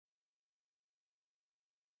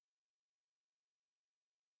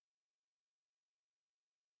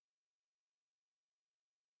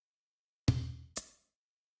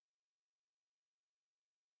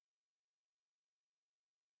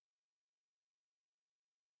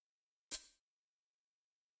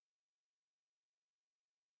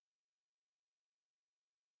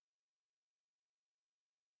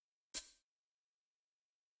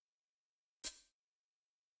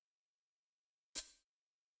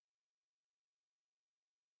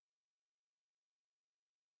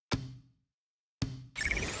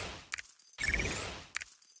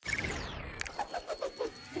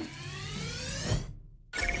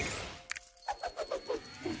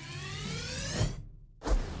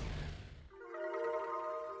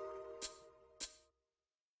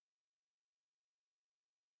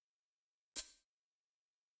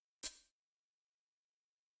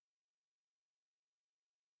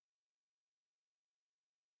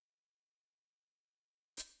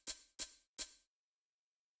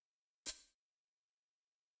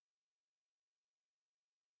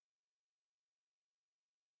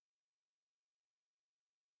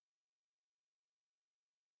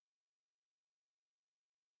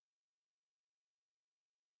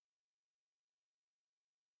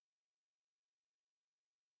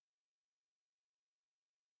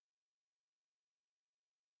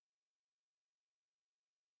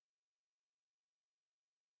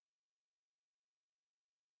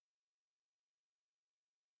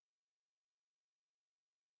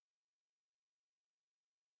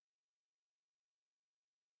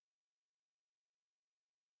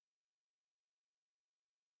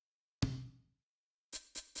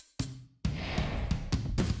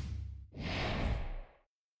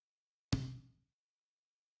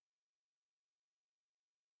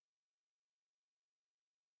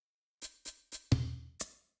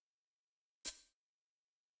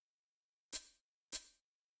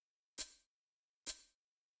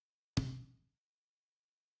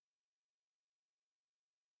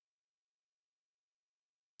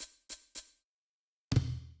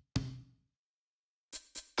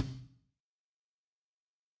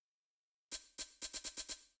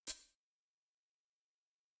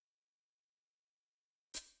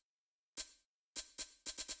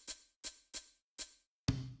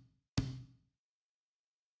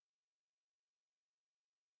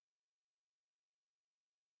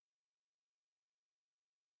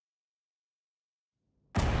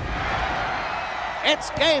It's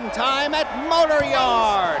game time at Motor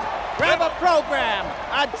Yard. Grab a program,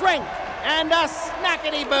 a drink, and a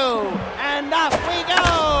snackety-boo, and off we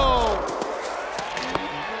go!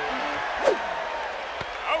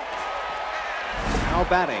 Now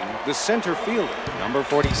batting, the center fielder, number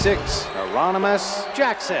 46, Hieronymus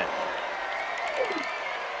Jackson.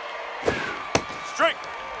 Strike!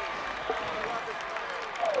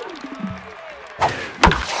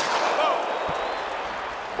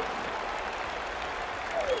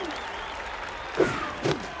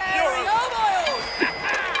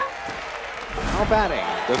 Now batting,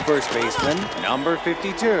 the first baseman, number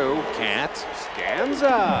 52, Cat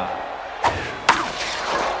Scanza.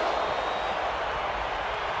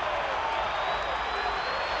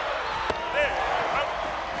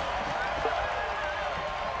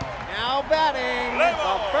 Now batting, the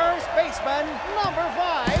first baseman, number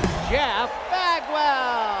 5, Jeff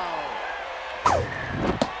Bagwell.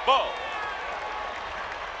 Ball.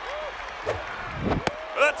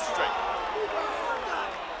 That's a strike.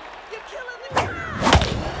 You're killing the crowd.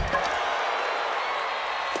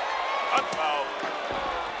 Hot foul.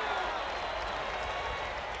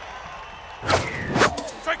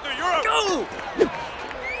 Strike three, you're out. Go!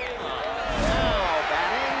 Now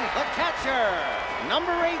batting, the catcher,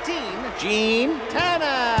 number 18, Gene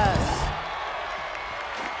Tanis.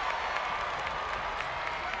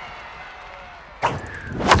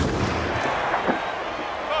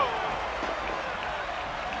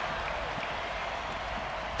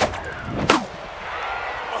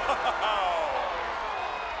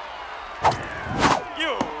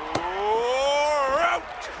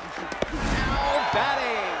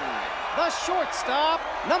 The shortstop,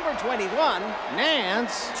 number 21,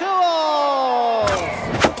 Nance Tools.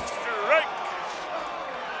 Strike.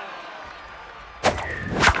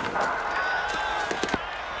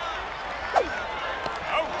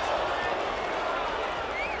 Out.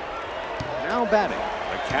 Now batting,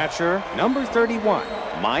 the catcher, number 31,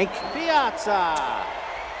 Mike Piazza.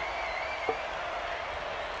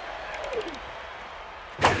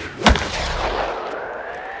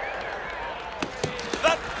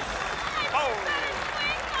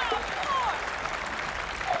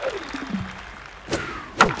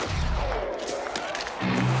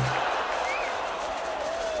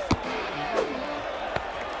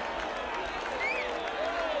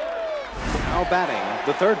 Now batting,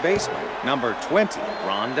 the third baseman, number 20,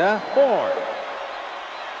 Rhonda Bourne.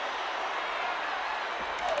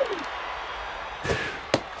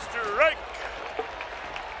 Strike.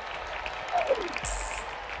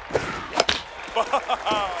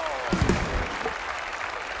 Foul.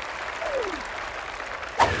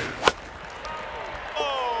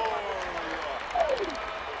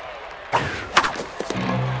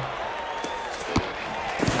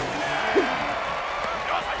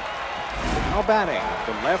 Now batting,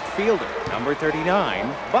 the left fielder, number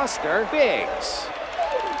 39, Buster Biggs.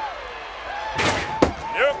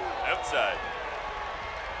 Nope, outside.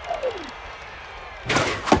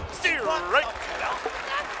 Steer right.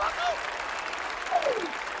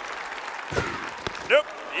 Nope,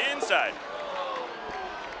 inside.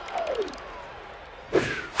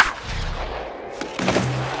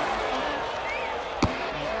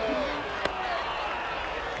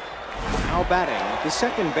 Now batting, the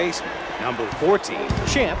second baseman, number 14,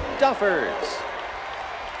 Champ Duffers.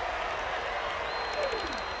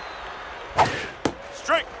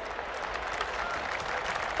 Strike.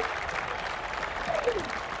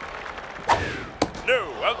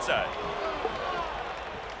 No, outside.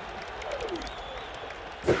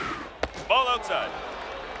 Ball outside.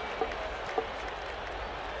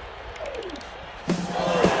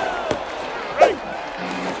 Strike.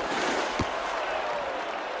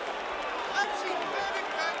 I've seen better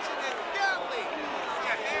country than Dudley.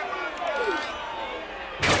 You hear my guy?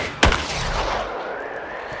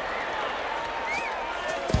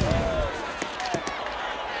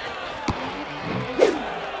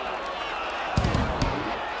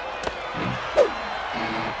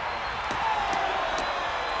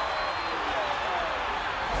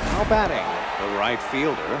 Now batting, the right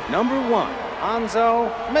fielder, number 1, Anzo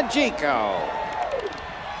Magico.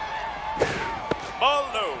 Ball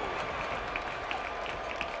low.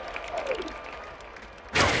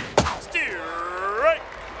 Steer right.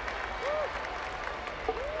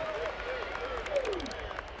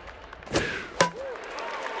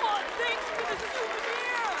 Oh, thanks for the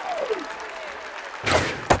souvenir.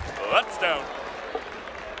 That's down.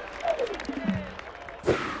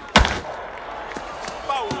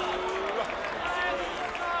 Foul.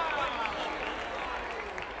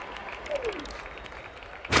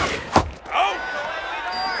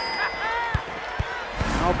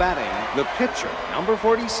 batting, the pitcher, number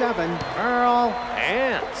 47, Earl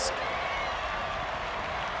Hansk.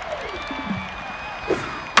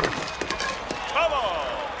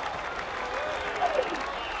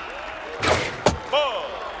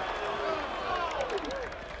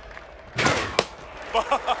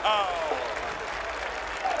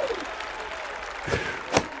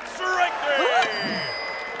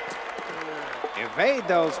 Evade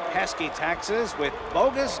those pesky taxes with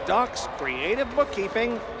bogus docs, creative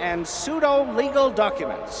bookkeeping, and pseudo-legal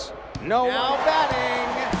documents. Now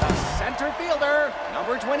batting, the center fielder,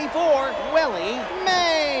 number 24, Willie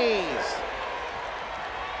Mays.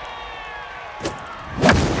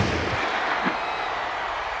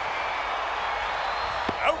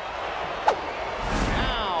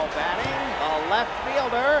 Now batting, the left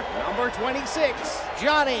fielder, number 26,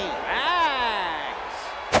 Johnny Bags.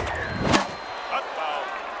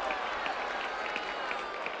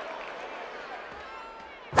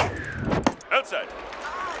 Outside.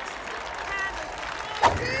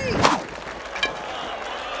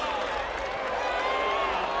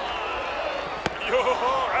 You're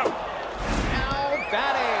out. Now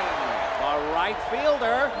batting, the right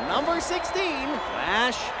fielder, number 16,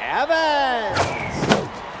 Flash Evans.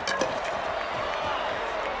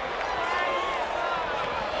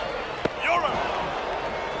 You're out.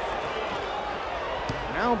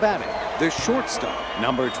 Now batting, the shortstop,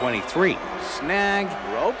 number 23, Snag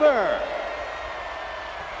Roper.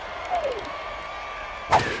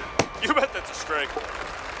 You bet that's a strike.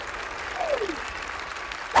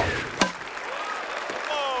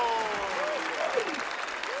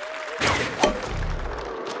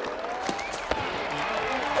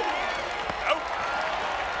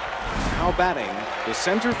 Now batting, the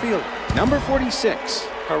center fielder, number 46,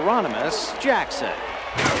 Hieronymus Jackson.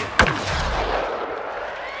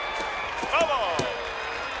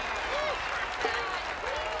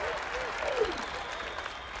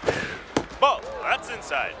 Ball, that's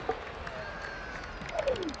inside.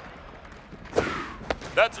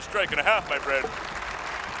 That's a strike and a half, my friend.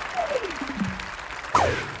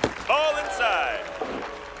 Ball inside.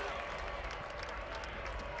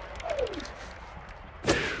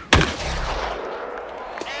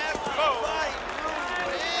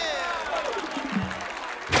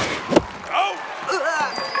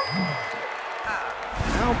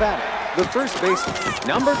 Now batting, the first baseman,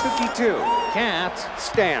 number 52, Cat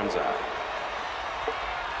Stanza.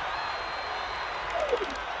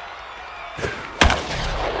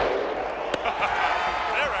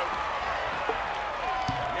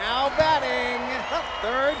 Now batting, the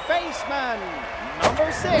third baseman,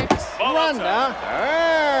 number 6, Ball Rhonda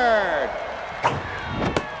Hurd.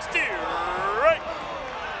 Strike.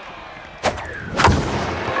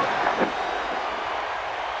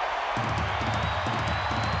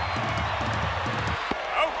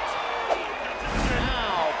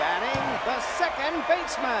 Now batting, the second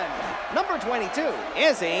baseman, number 22,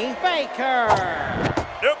 Izzy Baker.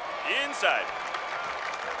 Nope, inside.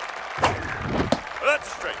 That's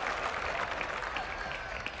a strike.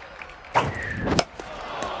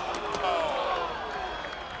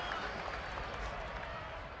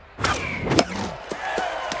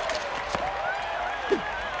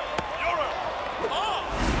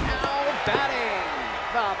 Now batting,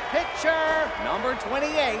 the pitcher, number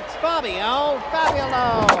 28, Fabio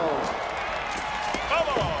Fabulo.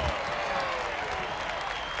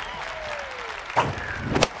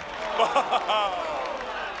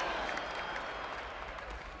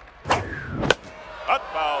 Hot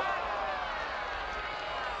foul.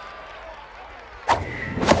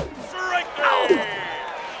 Strike three.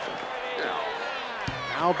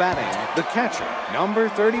 Now batting, the catcher, number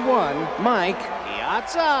 31, Mike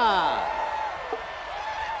Piazza.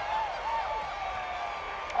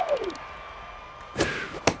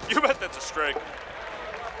 You bet that's a strike.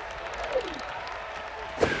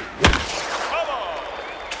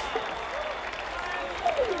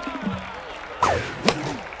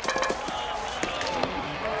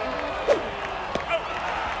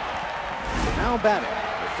 Now batting,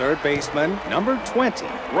 the third baseman, number 20,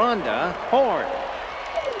 Rhonda Horn.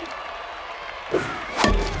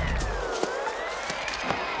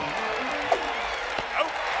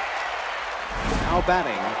 Now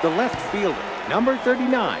batting, the left fielder, number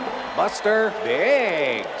 39, Buster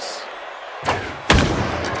Biggs.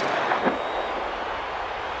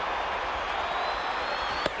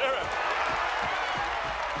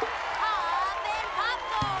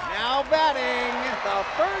 Now batting, the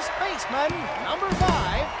first baseman, number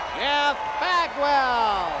 5, Jeff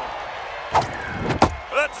Bagwell.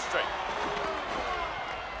 That's a strike.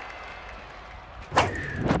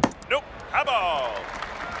 Nope, high ball.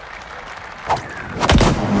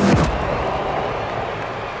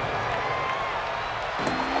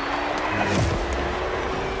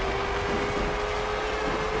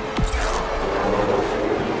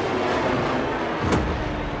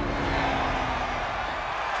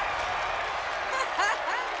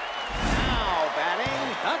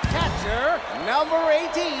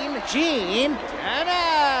 Gene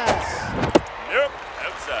Tennis. Nope,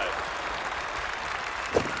 outside.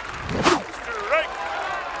 Strike.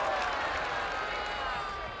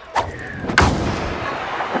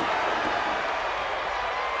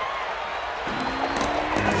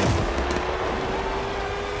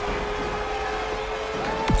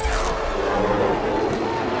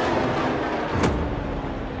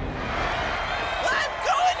 I'm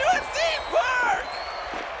going to a theme park!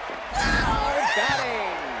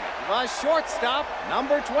 Batting, the shortstop,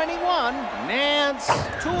 number 21, Nance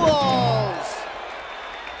Tools.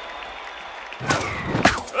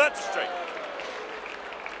 That's a strike.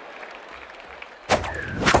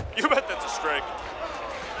 You bet that's a strike.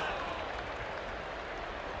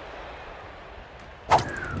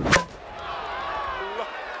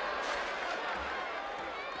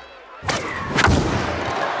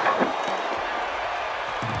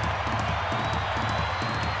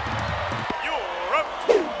 You're out.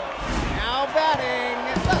 Now batting,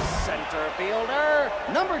 the center fielder,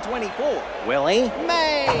 number 24, Willie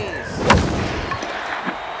Mays.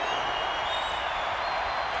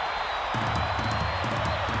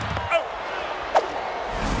 Out.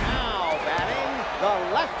 Now batting, the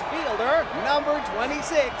left fielder, number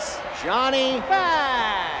 26, Johnny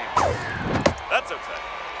Bags. That's outside.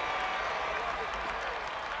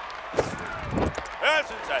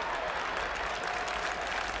 That's inside.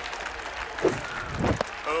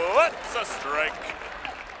 That's a strike.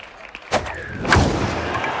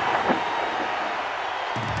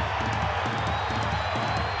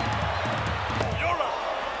 You're up.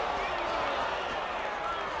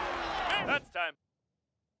 That's time.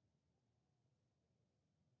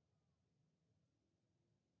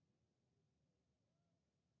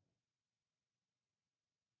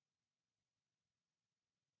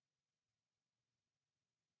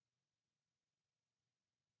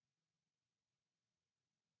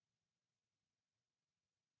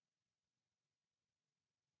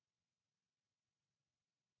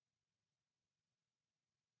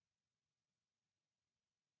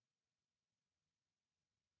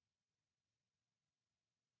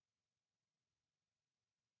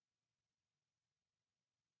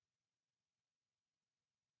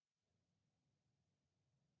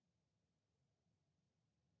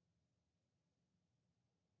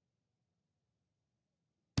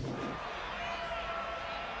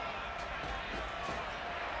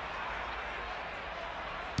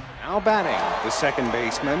 Now batting, the second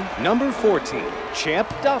baseman, number 14, Chip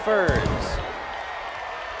Duffers.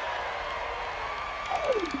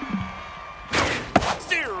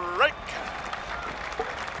 Strike.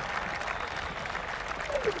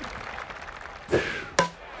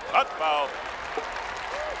 Hot foul.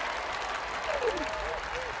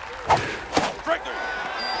 Strike three.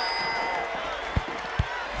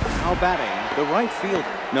 Now batting, the right fielder,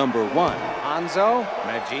 number 1, Hanzo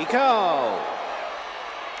Magico.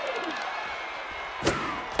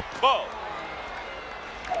 Ball.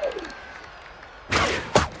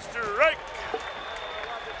 Strike.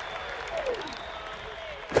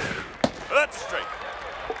 That's a strike.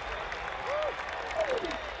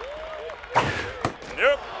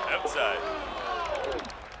 Nope, outside.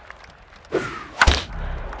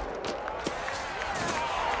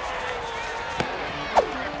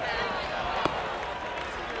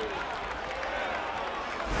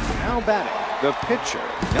 Now batting, the pitcher,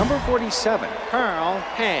 number 47, Pearl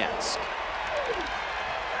Hansk.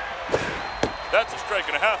 That's a strike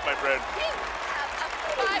and a half, my friend. We have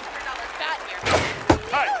a $500 bat here.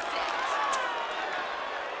 Hi.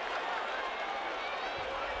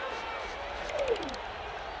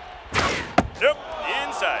 Nope,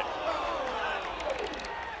 inside.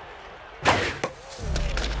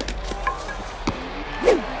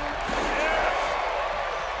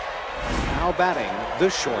 Now batting, the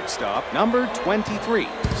shortstop, number 23,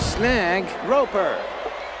 Snag Roper.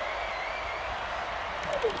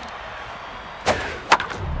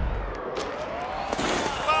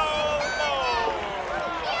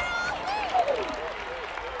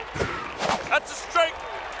 That's a strike.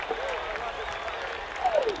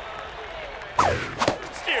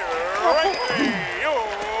 Strike three.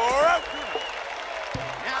 You're out.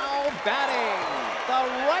 Now batting, the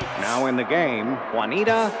right. Now in the game,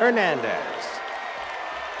 Juanita Hernandez.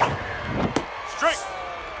 Strike.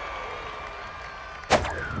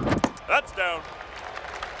 That's down.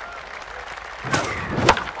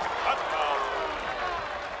 Hot foul.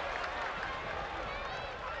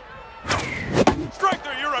 Strike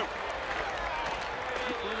three. You're out.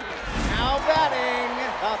 Now batting,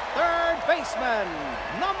 the third baseman,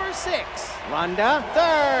 number 6, Rhonda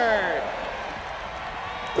Third.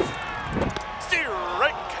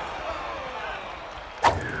 Strike.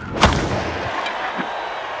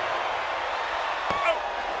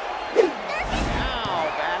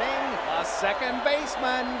 second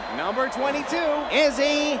baseman, number 22,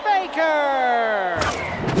 Izzy Baker.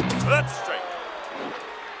 That's a strike.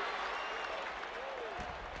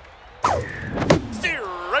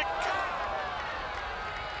 Strike.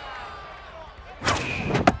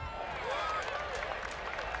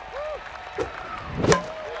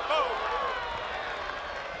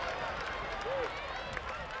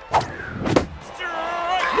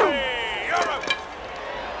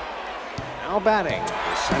 Now batting,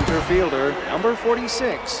 the center fielder, number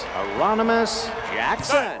 46, Hieronymus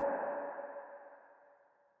Jackson.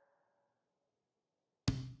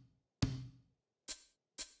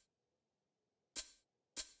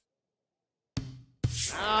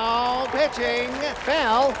 Now pitching,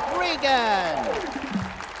 Phil Regan.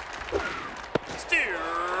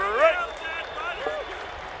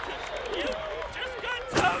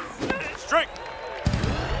 Strike.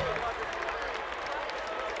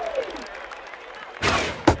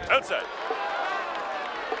 Outside.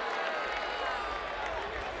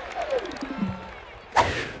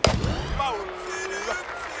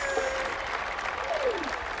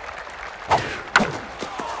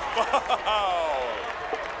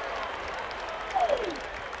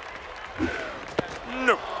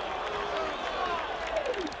 No.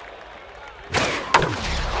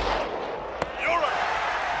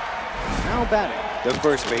 Now batting, the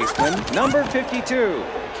first baseman, number 52,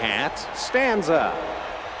 Cat Stanza.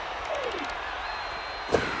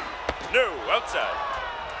 No, outside.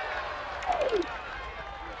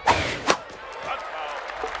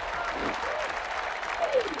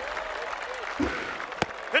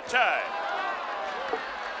 Hit time.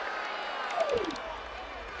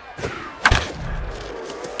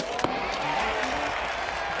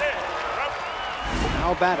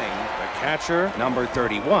 Now batting, the catcher, number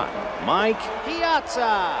 31, Mike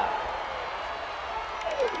Piazza.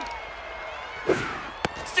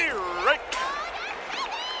 Strike.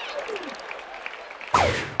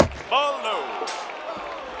 Ball low.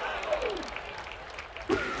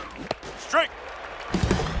 Strike.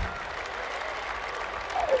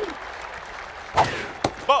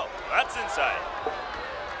 Ball. That's inside.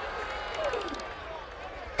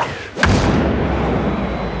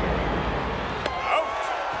 Out.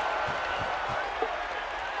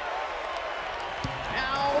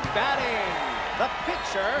 Now batting, the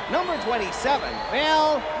pitcher, number 27,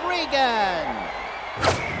 Phil Regan.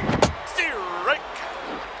 Strike.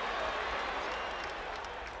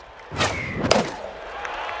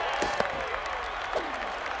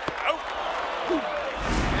 Out.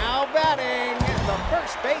 Now batting, the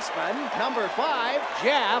first baseman, number 5,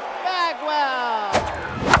 Jeff Bagwell.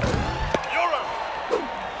 You're out.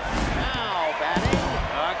 Now batting,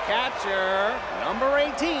 the catcher, number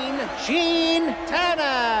 18, Gene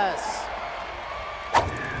Tanis.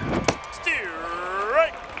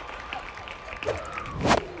 Strike.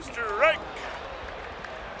 Strike.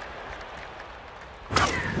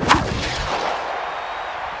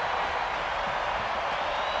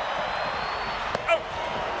 Out.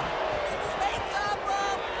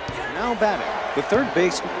 Now batting, the third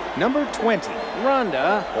baseman, number 20,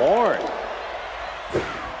 Rhonda Horde.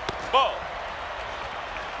 Ball.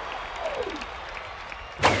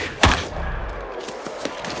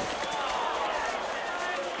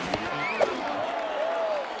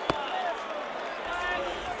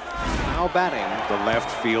 Now batting, the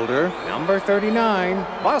left fielder, number 39,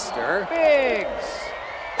 Buster Biggs.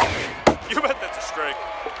 You bet that's a strike.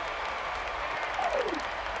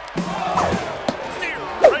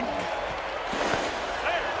 Strike.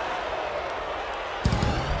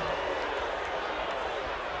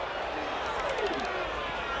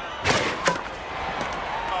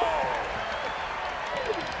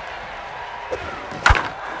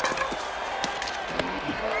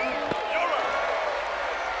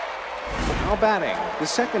 Now batting, the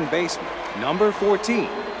second baseman, number 14,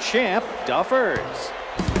 Champ Duffers.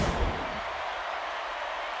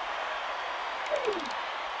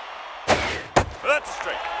 That's a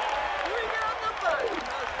strike.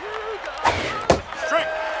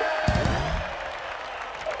 Strike.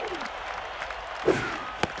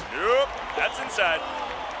 Nope, that's inside.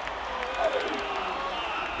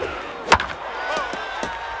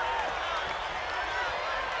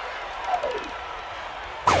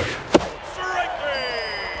 Strike me.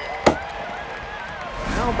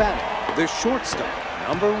 Now batting, the shortstop,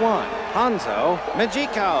 number 1, Hanzo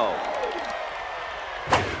Majiko.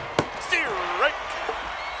 Strike.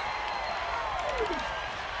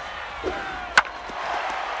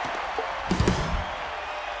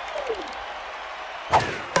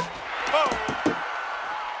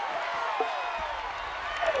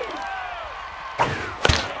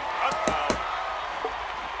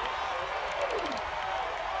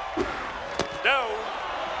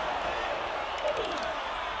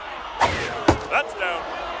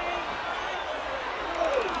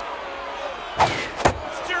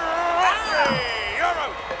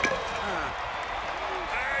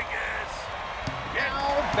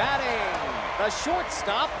 The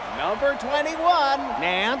shortstop, number 21,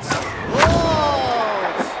 Nance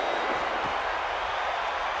rolls.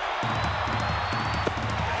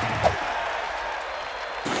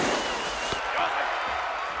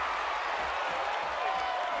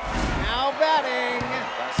 Now batting,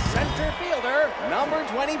 the center fielder, number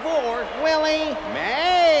 24, Willie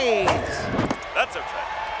Mays. That's okay.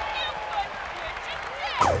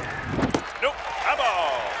 Nope, I'm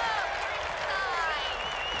all.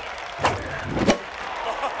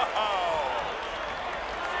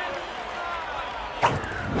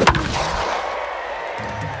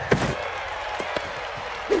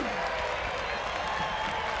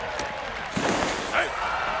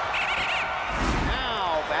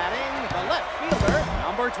 Now batting, the left fielder,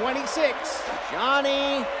 number 26,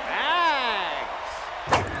 Johnny Bags.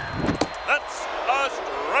 That's a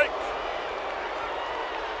strike.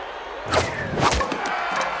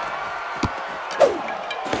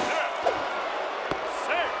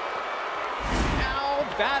 Now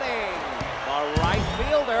batting, the right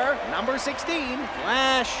fielder, number 16,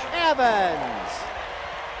 Flash Evans.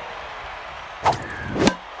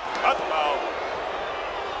 Hot foul.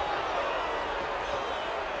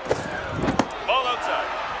 Ball outside.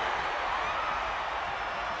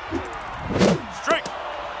 Strike.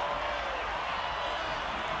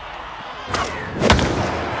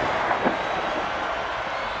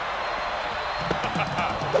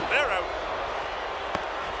 They're out.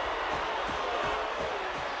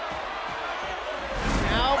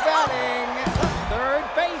 Now batting, the third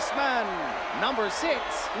baseman, number 6,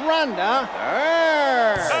 Rhonda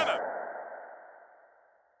Earth. Time out.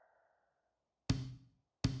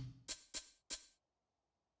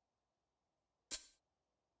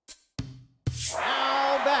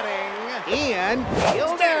 Now batting, Ian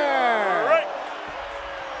Fielder. Right.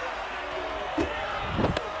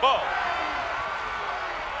 Ball.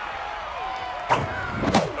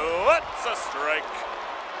 That's a strike.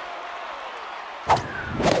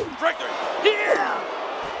 Strike three. Yeah.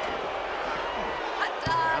 Hot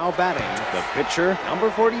dog. Now batting, the pitcher, number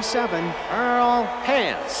 47, Earl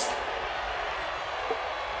Hance.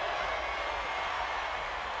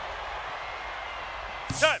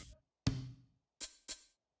 Time.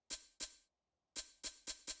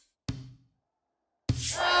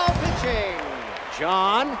 Now pitching,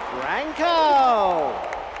 John Franco.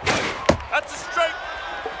 That's a strike.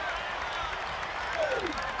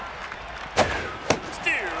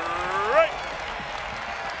 Strike.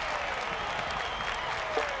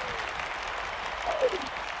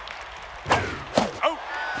 Out.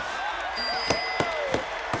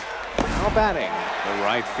 Now batting, the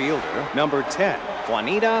right fielder, number 10,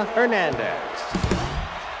 Juanita Hernandez.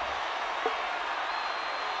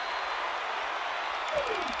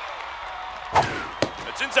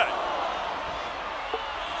 It's inside.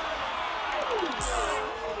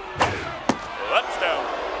 That's down.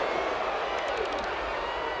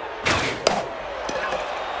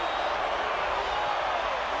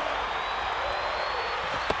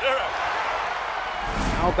 They're out.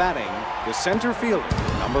 Now batting, the center fielder,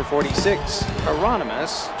 number 46,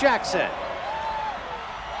 Hieronymus Jackson.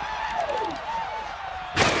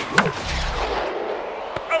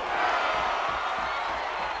 Out.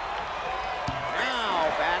 Now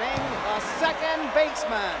batting, the second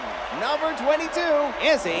baseman, number 22,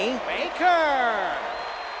 Izzy Baker.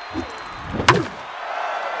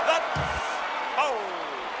 That's foul.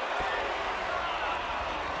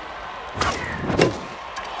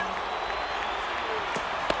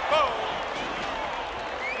 Foul.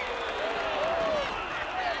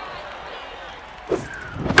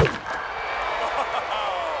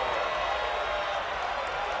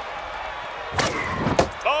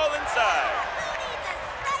 Ball inside.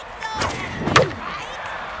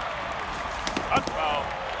 Hot foul.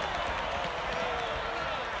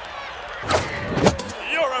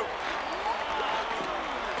 You're out.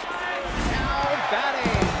 Now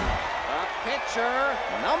batting, the pitcher,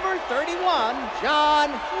 number 31, John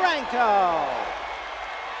Franco.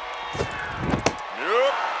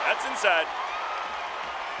 Nope, that's inside.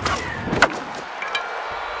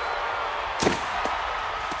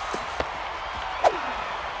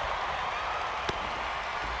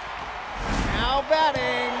 Now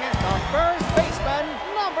batting, the first baseman,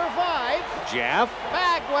 number 5, Jeff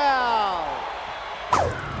Bagwell.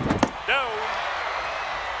 Down.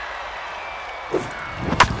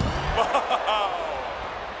 Wow.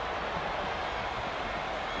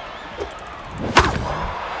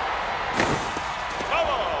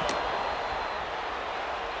 Foul.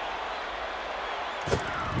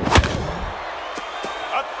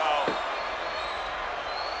 Hot foul.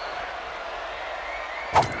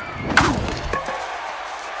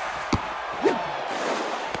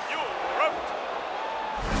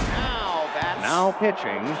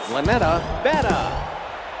 pitching, Lynetta Betta.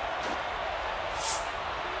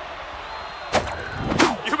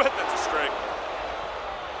 You bet that's a strike.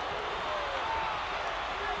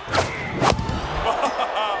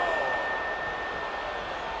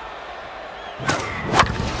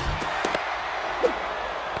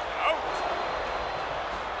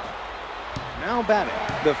 Now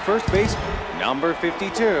batting, the first baseman, number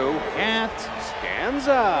 52, Cat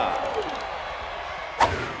Scanza.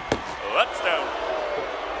 That's down.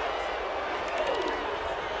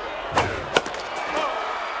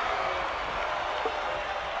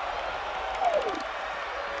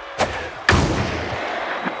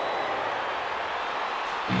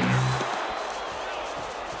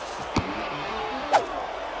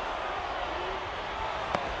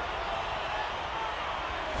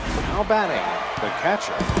 Now batting, the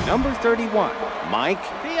catcher, number 31, Mike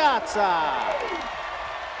Piazza.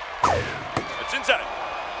 It's inside.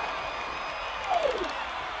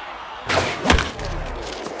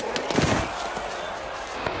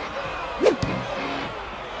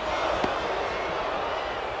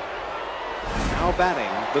 Now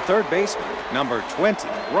batting, the third baseman, number 20,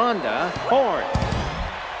 Rhonda Horn.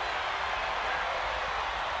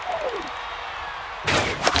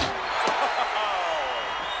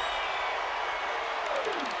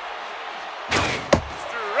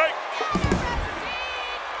 Strike.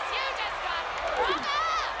 You just got run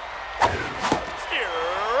up.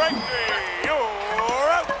 Strike three. You're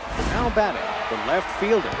out. Now batting, the left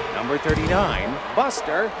fielder, number 39,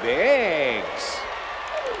 Buster Biggs.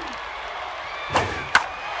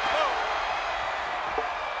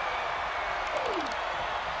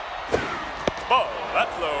 Ball.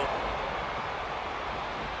 That's low.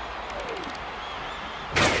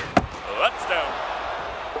 That's down.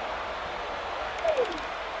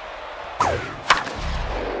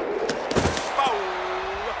 Foul.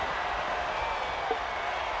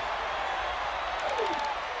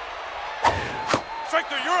 Strike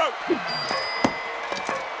three. You're out.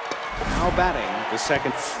 Now batting, the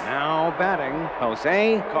second. Now batting,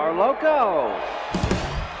 Jose Carloco.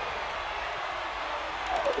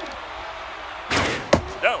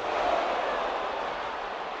 Down.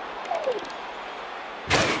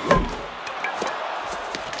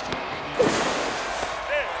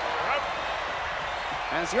 There. Out.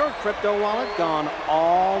 Has your crypto wallet gone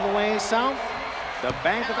all the way south? The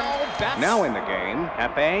Bank of now in the game,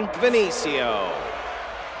 Pepe Vinicio.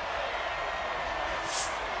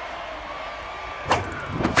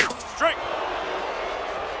 Strike.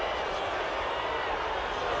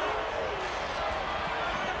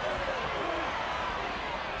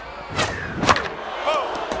 Ball.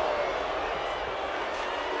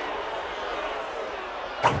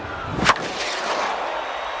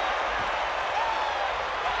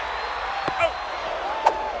 Out.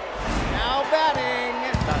 Now batting,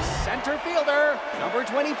 the center fielder, number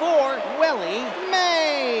 24, Willie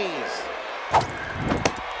Mays.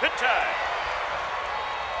 Hit time.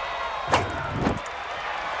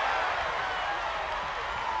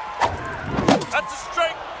 That's a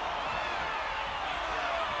strike.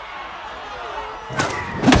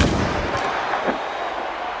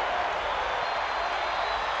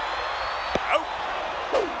 Out.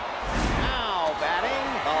 Now batting,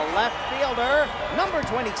 the left fielder, number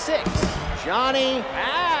 26, Johnny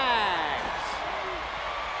Hags.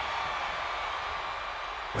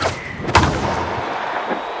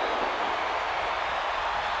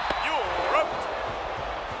 You're out.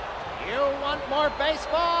 You want more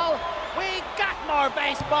baseball? We got more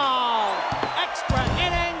baseball! Extra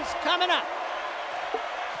innings coming up.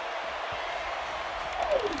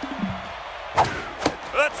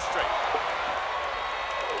 That's a strike.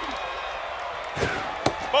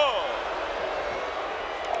 Ball.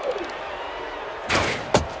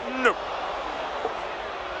 No.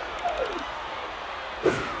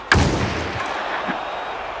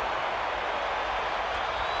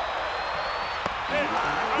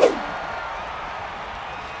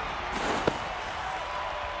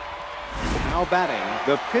 Now batting,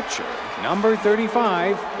 the pitcher, number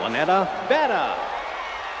 35, Lynetta Betta.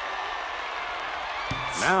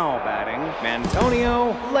 Now batting,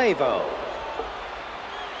 Antonio Lavo.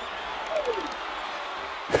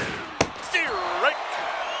 Strike.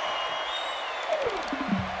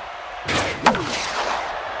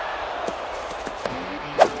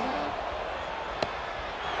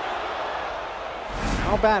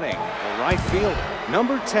 Now batting, the right fielder,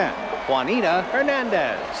 number 10, Juanita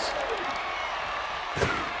Hernandez.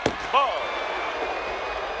 Ball.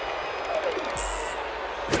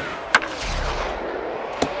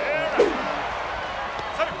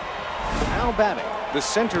 Now batting, the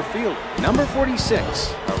center fielder, number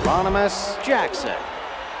 46, Hieronymus Jackson.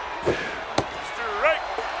 Strike.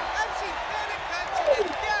 I've seen better country than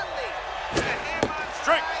Galley. The hammer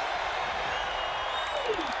Strike.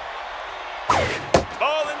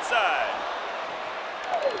 Ball inside.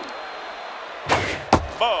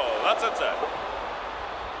 Ball, that's outside.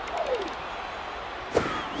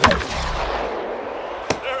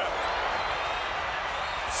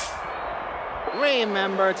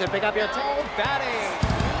 Remember to pick up your toe batting.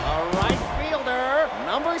 A right fielder,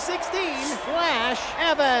 number 16, Flash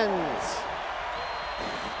Evans.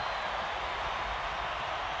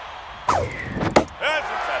 That's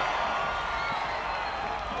inside.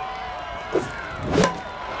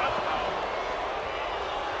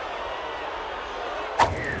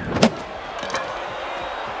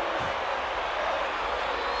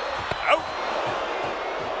 Out.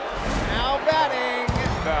 Now batting,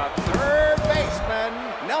 the third baseman,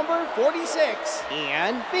 number 46,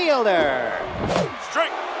 Ian Fielder.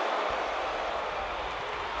 Strike.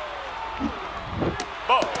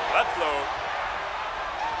 Ball, that's low.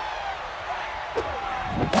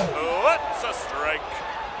 That's a strike.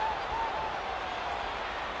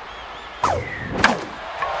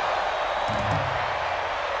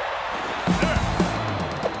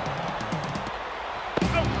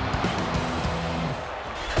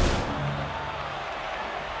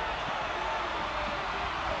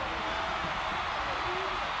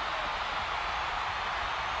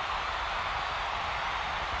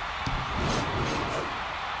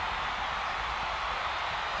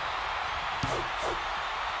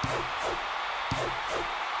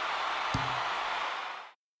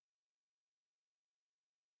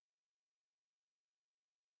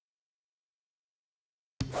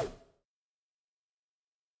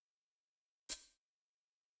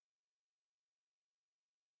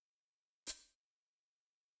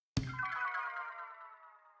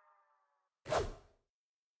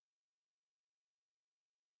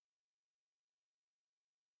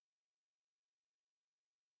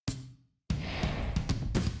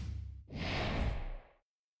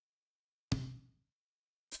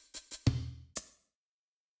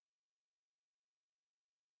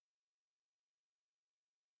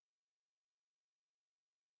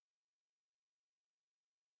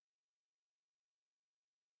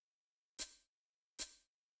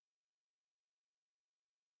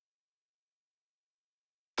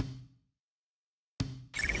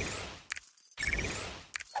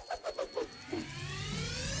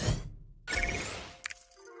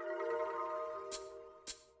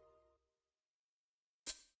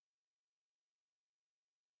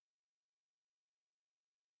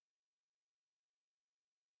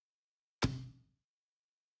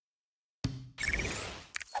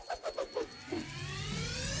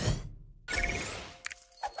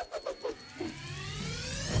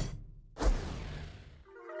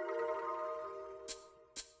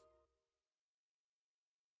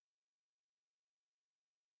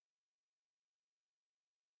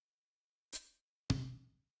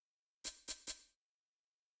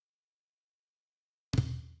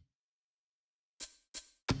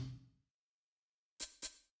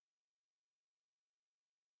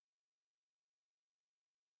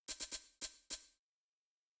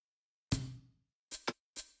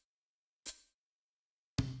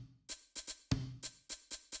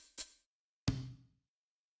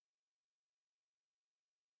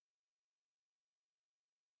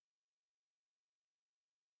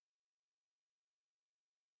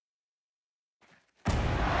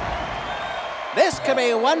 This could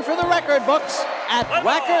be one for the record books at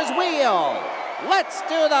Whacker's Wheel. Let's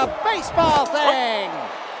do the baseball thing.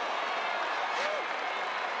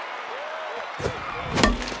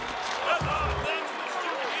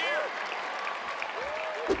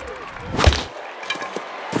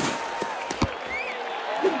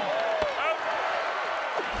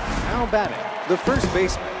 Now batting, the first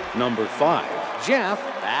baseman, number 5, Jeff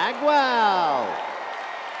Bagwell.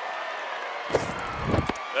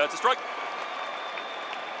 That's a strike.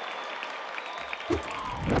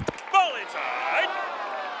 Ball inside.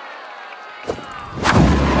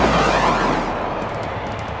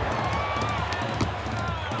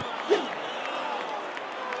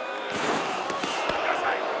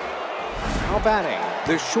 Now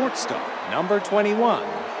batting, the shortstop, number 21,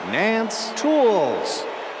 Nance Tools.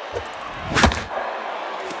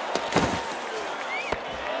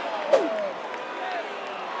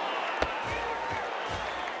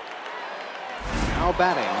 Now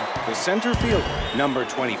batting, the center fielder, number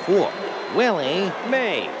 24, Willie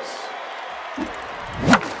Mays.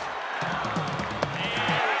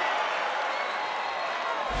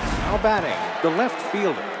 Now batting, the left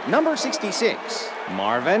fielder, number 66,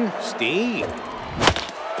 Marvin Steve.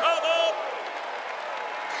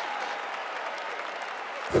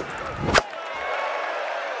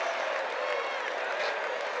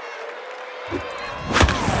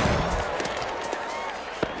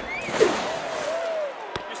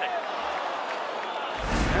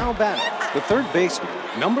 Now batting, the third baseman,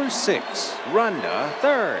 number 6, Runda,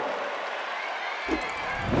 third.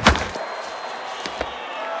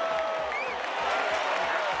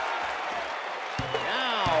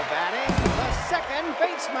 Now batting, the second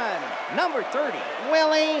baseman, number 30,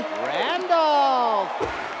 Willie Randolph.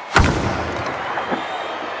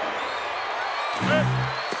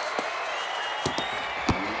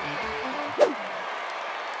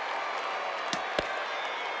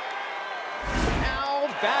 Now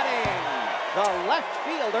batting, the left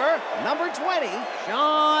fielder, number 20,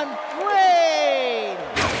 Sean Wayne.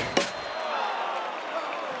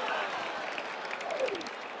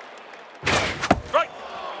 Right.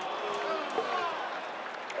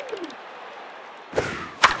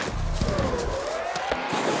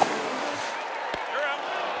 You're out.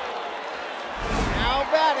 Now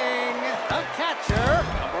batting, the catcher,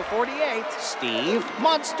 number 48, Steve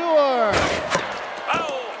Monstour.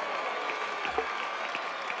 Foul.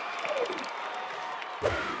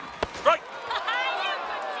 Right. You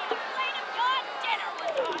could see the plate of your dinner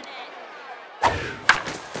was on it.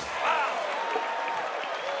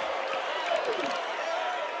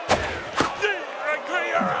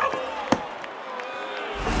 You're out.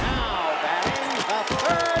 Now batting, the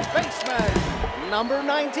third baseman, number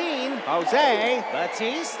 19, Jose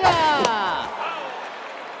Batista.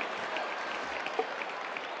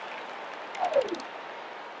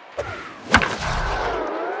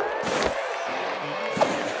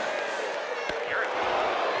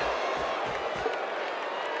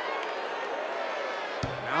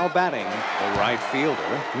 Now batting, the right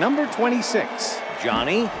fielder, number 26,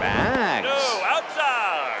 Johnny Bags. No,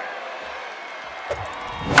 outside.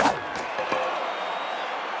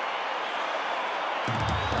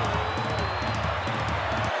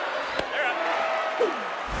 You're out.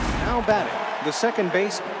 Now batting, the second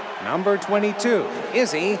baseman, number 22,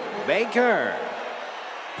 Izzy Baker.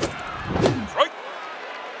 Right.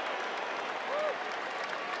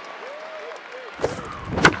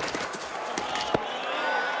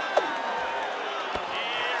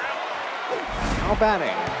 Now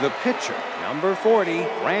batting, the pitcher, number 40,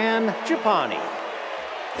 Fran Chapani.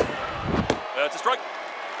 That's a strike.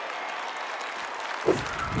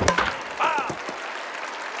 Ah.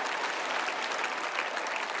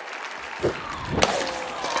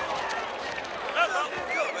 That's out.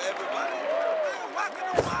 Cover, everybody. They're walking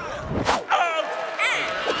a mile. Out.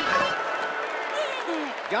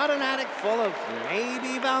 Got an attic full of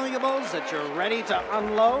maybe valuables that you're ready to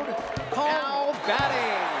unload? Now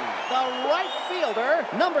batting, the right fielder,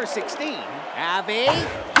 number 16, Abby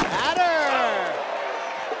Hatter.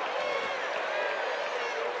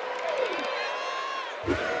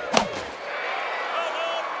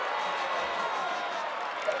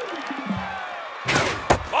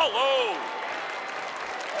 Ball low.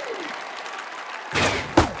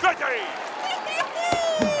 Strike.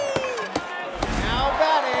 Now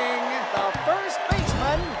batting, the first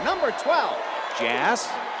baseman, number 12, Jess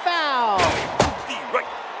Fowl. The right.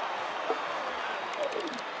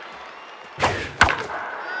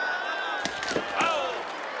 Foul.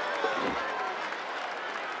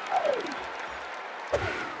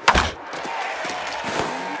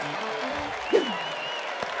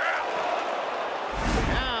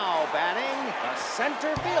 Now batting, the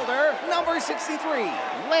center fielder, number 63,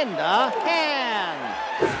 Linda Hand.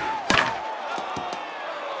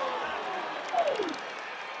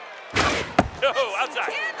 No,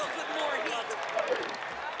 outside. Candles with more heat.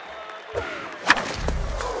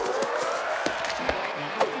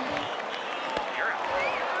 You're out.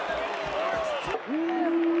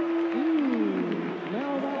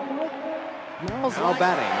 Now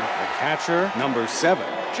batting, the catcher, number 7,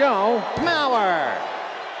 Joe Mauer.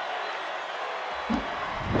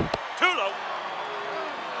 Too low.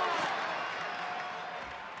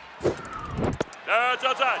 That's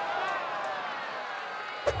outside.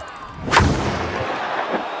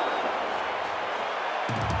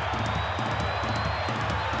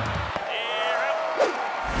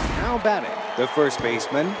 Now batting, the first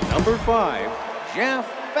baseman, number 5, Jeff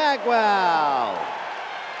Bagwell.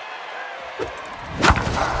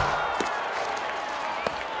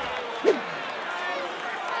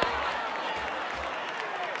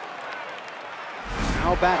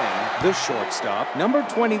 Now batting, the shortstop, number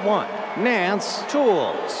 21, Nance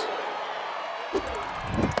Tools.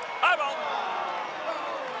 High ball.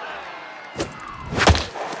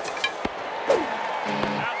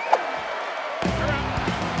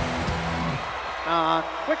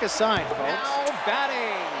 break aside, folks. Now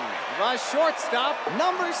batting, the shortstop,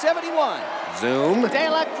 number 71. Zoom. De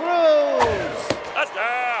La Cruz. That's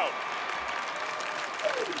down.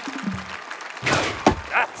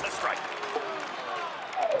 That's a strike.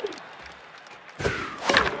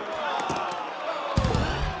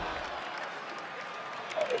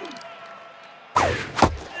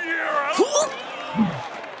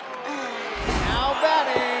 Now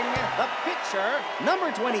batting, the pitcher,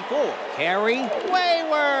 number 24. Carry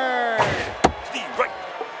Wayward. The right.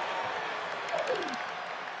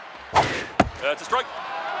 That's a strike.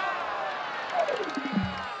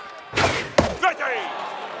 Strike three.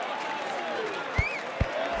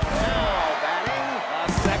 Now batting,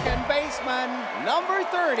 the second baseman, number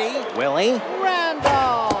 30, Willie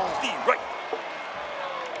Randolph. The right.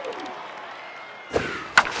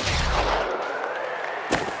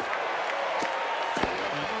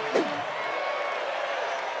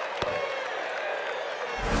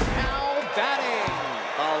 Now batting,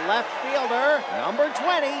 the left fielder, number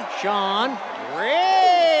 20, Sean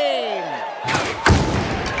Green.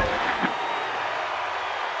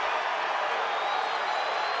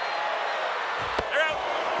 They're out.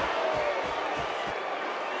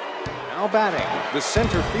 Now batting, the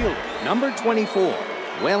center fielder, number 24,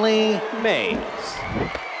 Willie Mays.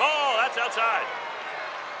 Ball, that's outside.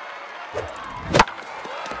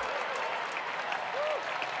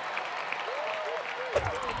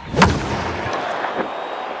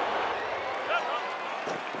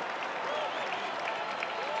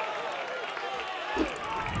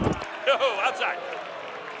 No, outside.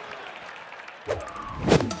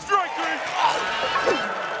 Strike three.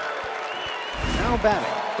 Now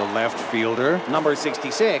batting, the left fielder, Number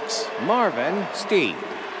 66, Marvin Steve.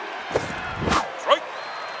 Strike.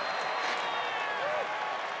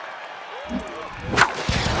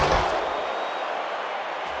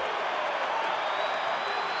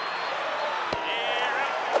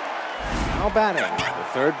 now batting, the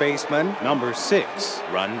third baseman, number 6,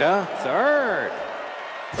 Runda, third.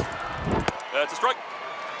 That's a strike.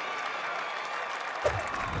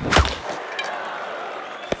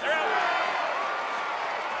 They're out.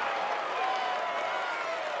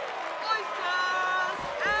 Oysters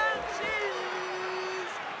and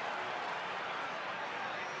cheese.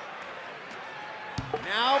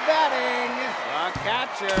 Now batting, the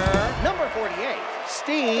catcher, number 48,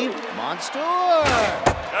 Steve Monstour.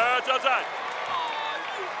 That's outside.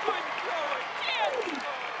 You couldn't throw it, can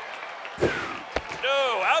you? No,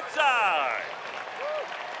 outside.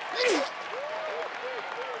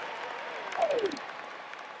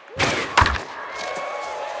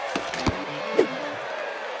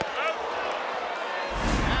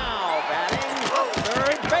 Now batting, the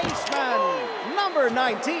third baseman, number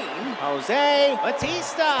 19, Jose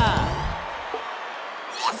Batista.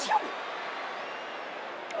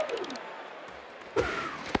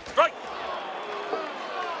 Strike.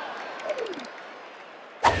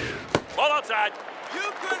 Ball outside.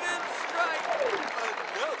 You couldn't strike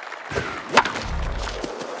a note.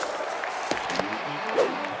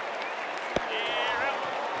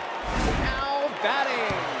 Now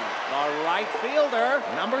batting, the right fielder,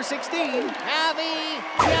 number 16, Javi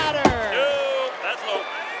Yatter. No, that's low.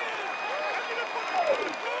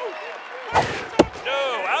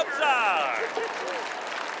 No, outside.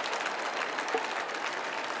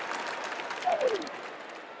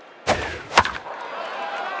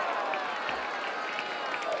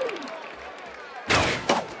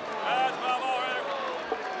 That's my ball right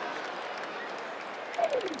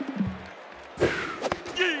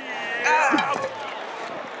there. Yeah.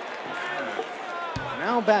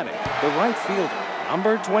 Now batting, the right fielder,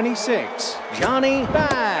 number 26, Johnny That's a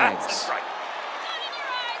Bags. strike.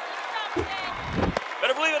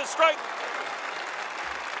 Better believe it, a strike.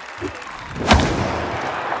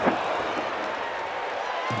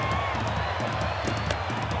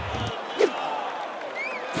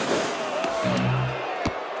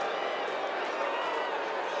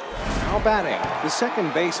 Now batting, the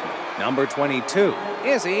second baseman, number 22,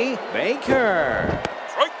 Izzy Baker.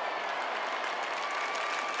 Strike.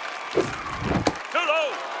 Too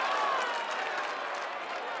low.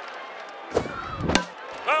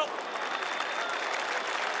 Well.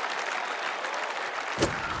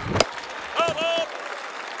 Up, up.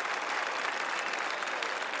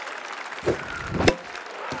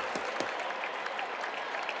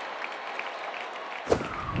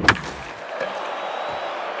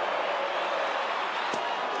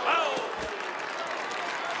 Foul.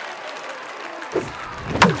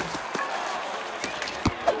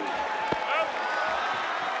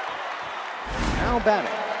 Now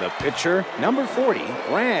batting, the pitcher, number 40,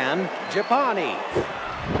 Gran Japani.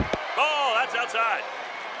 Ball, that's outside.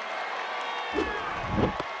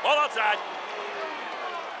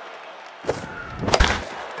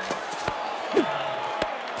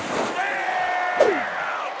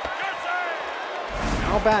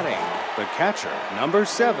 Now batting, the catcher, number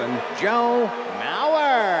 7, Joe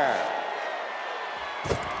Mauer.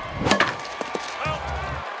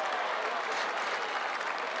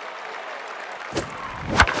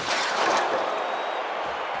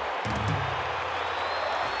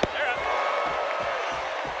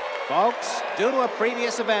 Folks, due to a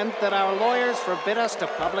previous event that our lawyers forbid us to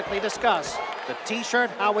publicly discuss, the T-shirt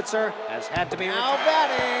howitzer has had to be... Now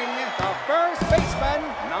batting, the first baseman,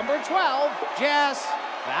 number 12, Jess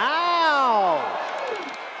Foul.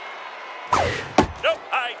 Nope,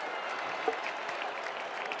 high.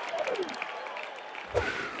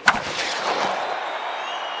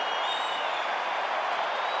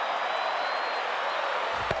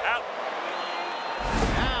 Out.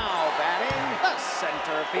 Now batting, the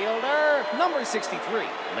center fielder, number 63,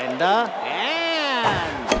 Linda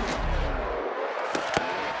Ann.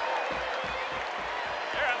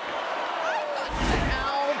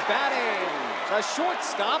 Now batting, the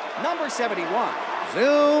shortstop, number 71,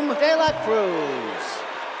 Zoom de la Cruz.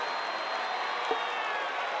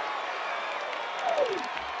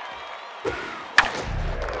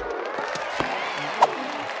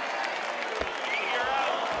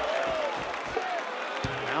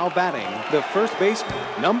 Now batting, the first baseman,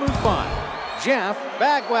 number 5, Jeff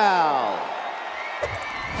Bagwell.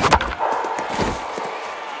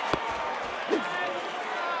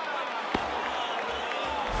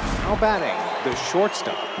 Now batting, the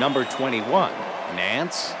shortstop, number 21,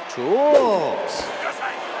 Nance Tools.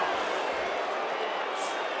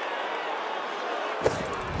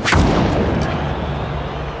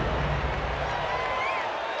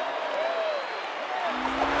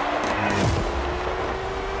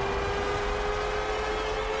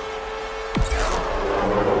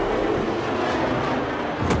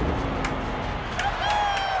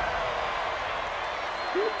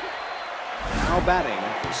 Now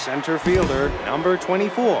batting, center fielder, number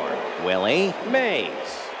 24, Willie Mays.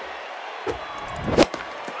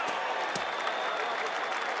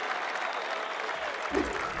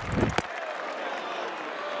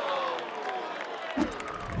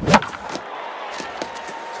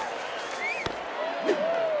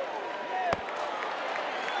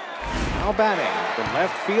 Now batting, the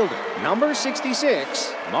left fielder, number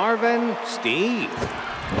 66, Marvin Steve.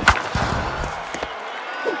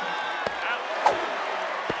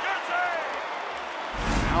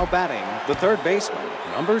 Now batting, the third baseman,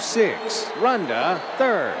 number 6, Rhonda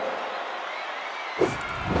third.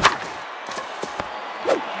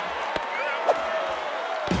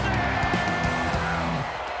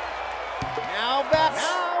 Now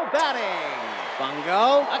batting,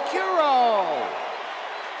 Bungo Akuro.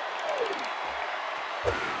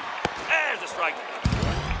 There's a strike.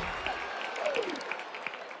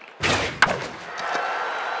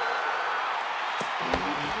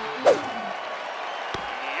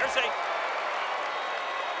 You're safe.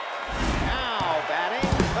 Now batting,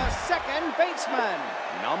 the second baseman,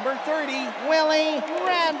 number 30, Willie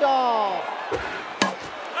Randolph.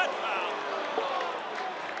 That's foul.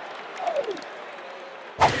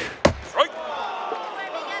 Strike.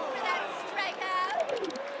 Warming up for that strikeout.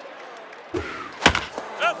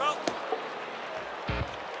 That's foul.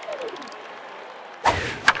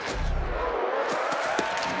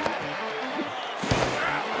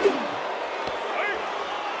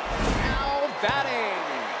 Now batting,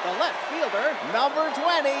 the left fielder, number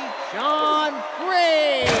 20, Sean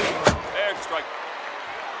Green. There's a strike.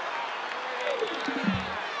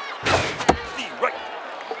 The right.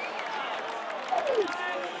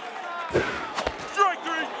 Strike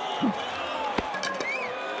 3.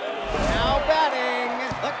 Now batting,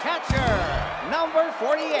 the catcher, number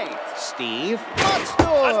 48, Steve Munster.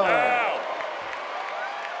 Foul.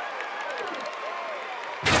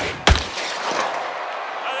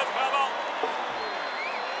 That's foul ball.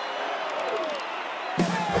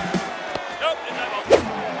 Nope, it's that ball.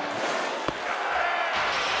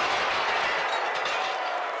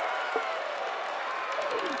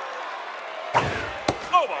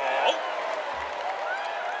 Slow ball.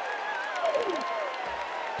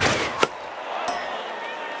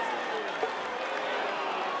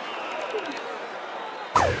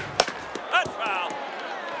 That's foul.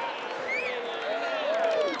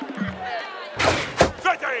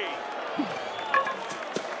 Strike 3.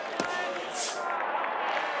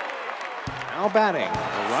 Now batting,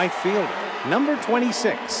 the right fielder, number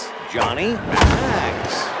 26, Johnny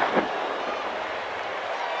Max.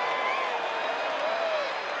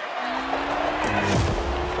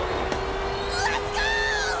 Let's go!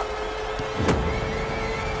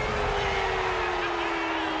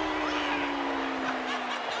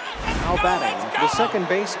 Now batting, the second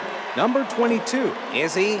baseman, number 22,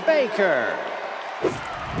 Izzy Baker.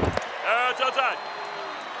 It's outside.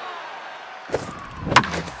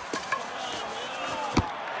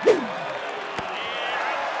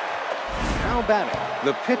 Now batting,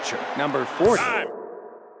 the pitcher, number 40. Time.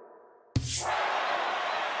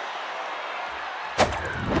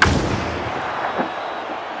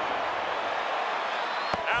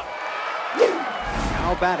 Out.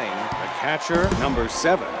 Now batting, the catcher, number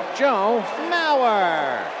 7, Joe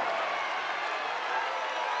Mauer.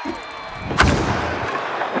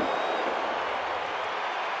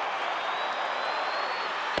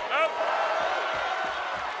 Out.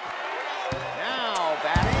 Now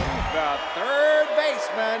batting, the third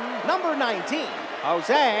baseman, number 19,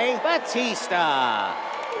 Jose Batista.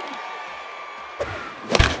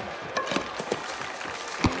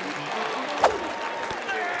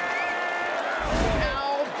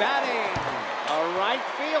 Now batting, a right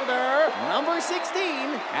fielder, number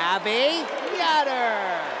 16, Avi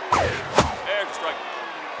Yatter. There's a strike.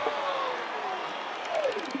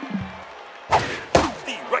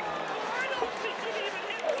 The right.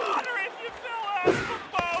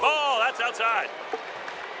 Ball, that's outside.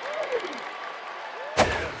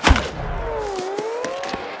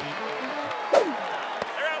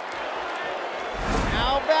 They're out.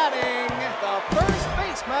 Now batting, the first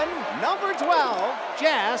baseman, number 12,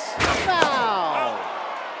 Jess Fowl.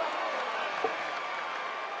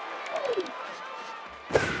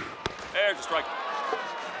 There's a strike.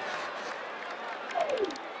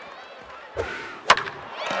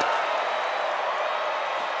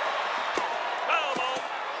 Foul ball.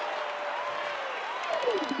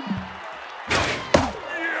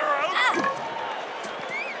 You're out.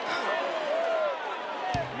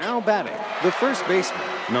 Now batting, the first baseman,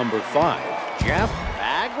 number 5, Jeff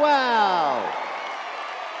Bagwell.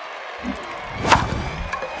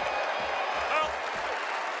 Out.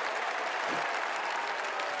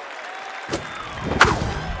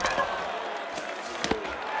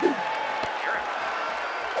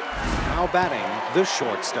 Now batting, the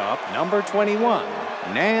shortstop, number 21,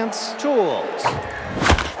 Nance Tools.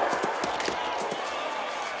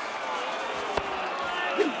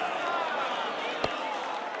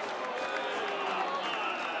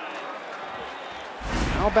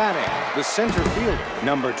 Now batting, the center fielder,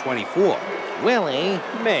 number 24, Willie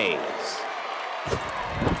Mays.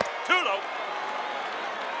 Too low.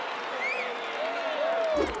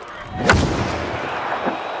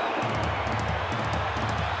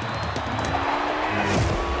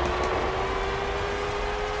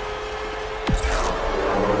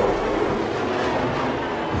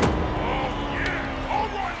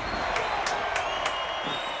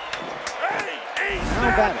 Now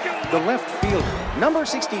batting, the left fielder, number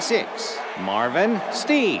 66, Marvin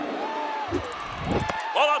Steed.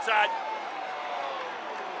 Ball outside.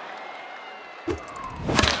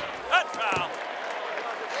 That's foul.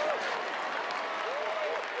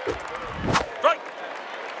 Strike.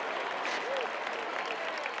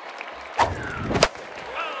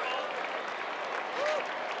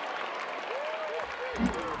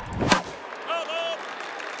 Foul ball.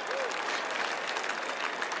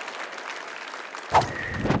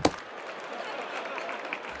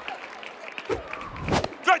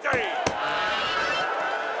 Strike three.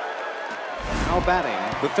 Now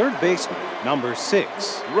batting, the third baseman, number 6,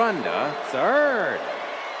 Runda third.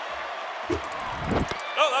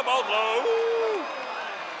 Oh, that ball's low.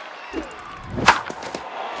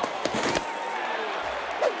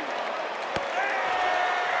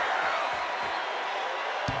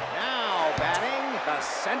 Now batting, the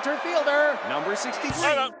center fielder, number 63.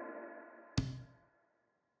 Right up.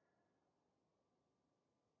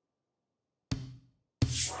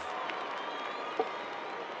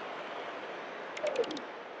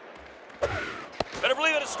 Better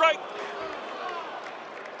believe it, a strike.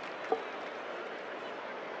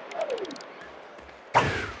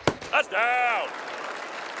 That's down.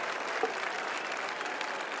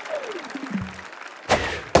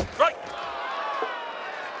 Strike.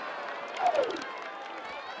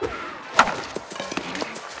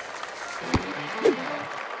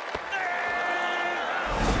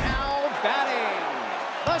 Now batting,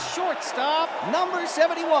 the shortstop, number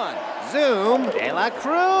 71, Zoom De La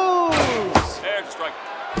Cruz. There's a strike.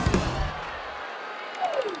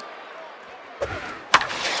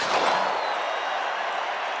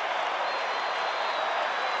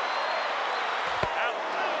 Out.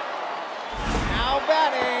 Now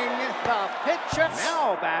batting, the pitcher.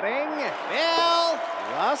 Now batting, Bill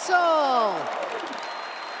Russell.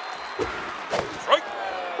 Strike.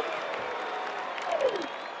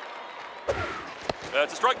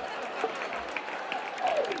 That's a strike.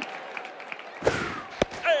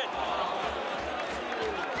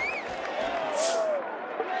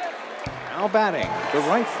 Now batting, the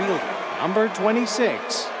right fielder, number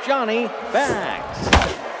 26, Johnny Bags.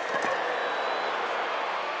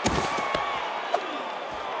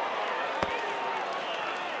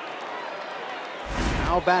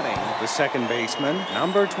 Now batting, the second baseman,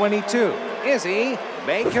 number 22, Izzy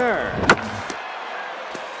Baker.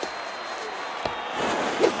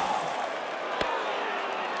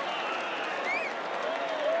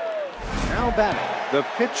 Now batting, the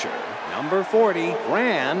pitcher, number 40,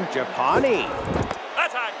 Fran Japani.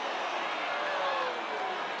 That's high.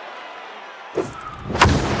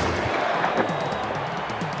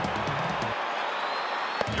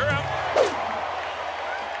 You're out.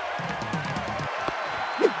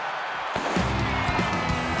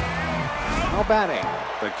 Now batting,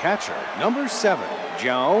 the catcher, number 7,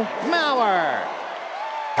 Joe Mauer.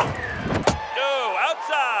 No,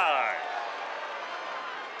 outside.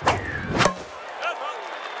 That's one.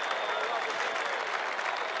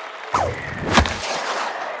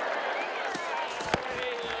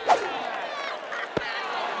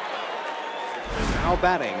 Now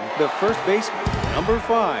batting, the first baseman, number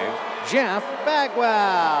 5, Jeff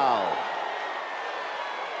Bagwell.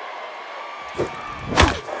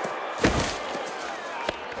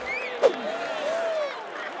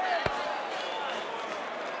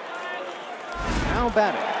 Now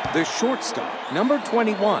batting, the shortstop, number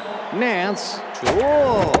 21, Nance Tools.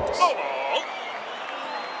 Oh, ball.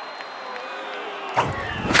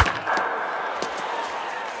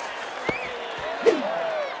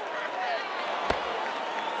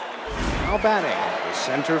 Now batting, the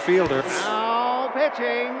center fielder. Now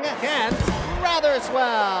pitching, Kent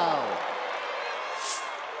Ratherswell.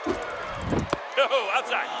 No,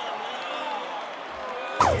 outside.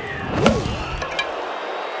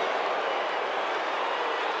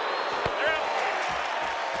 You're out.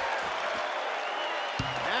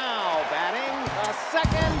 Now batting, the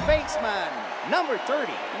second baseman, number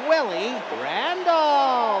 30, Willie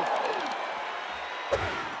Randolph.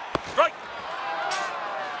 Strike.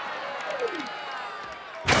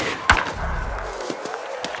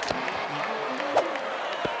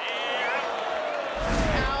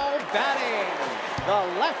 Now batting, the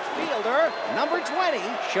left fielder, number 20,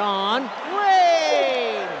 Sean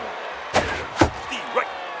Rain. The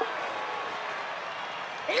right.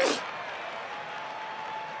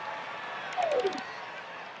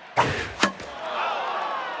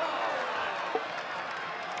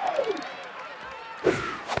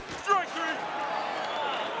 Strike 3.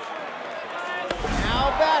 Now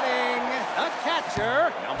batting, the catcher,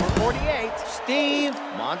 number 48, Steve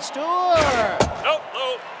Monstour. Nope,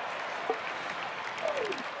 low.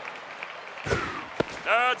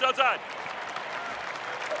 That's outside.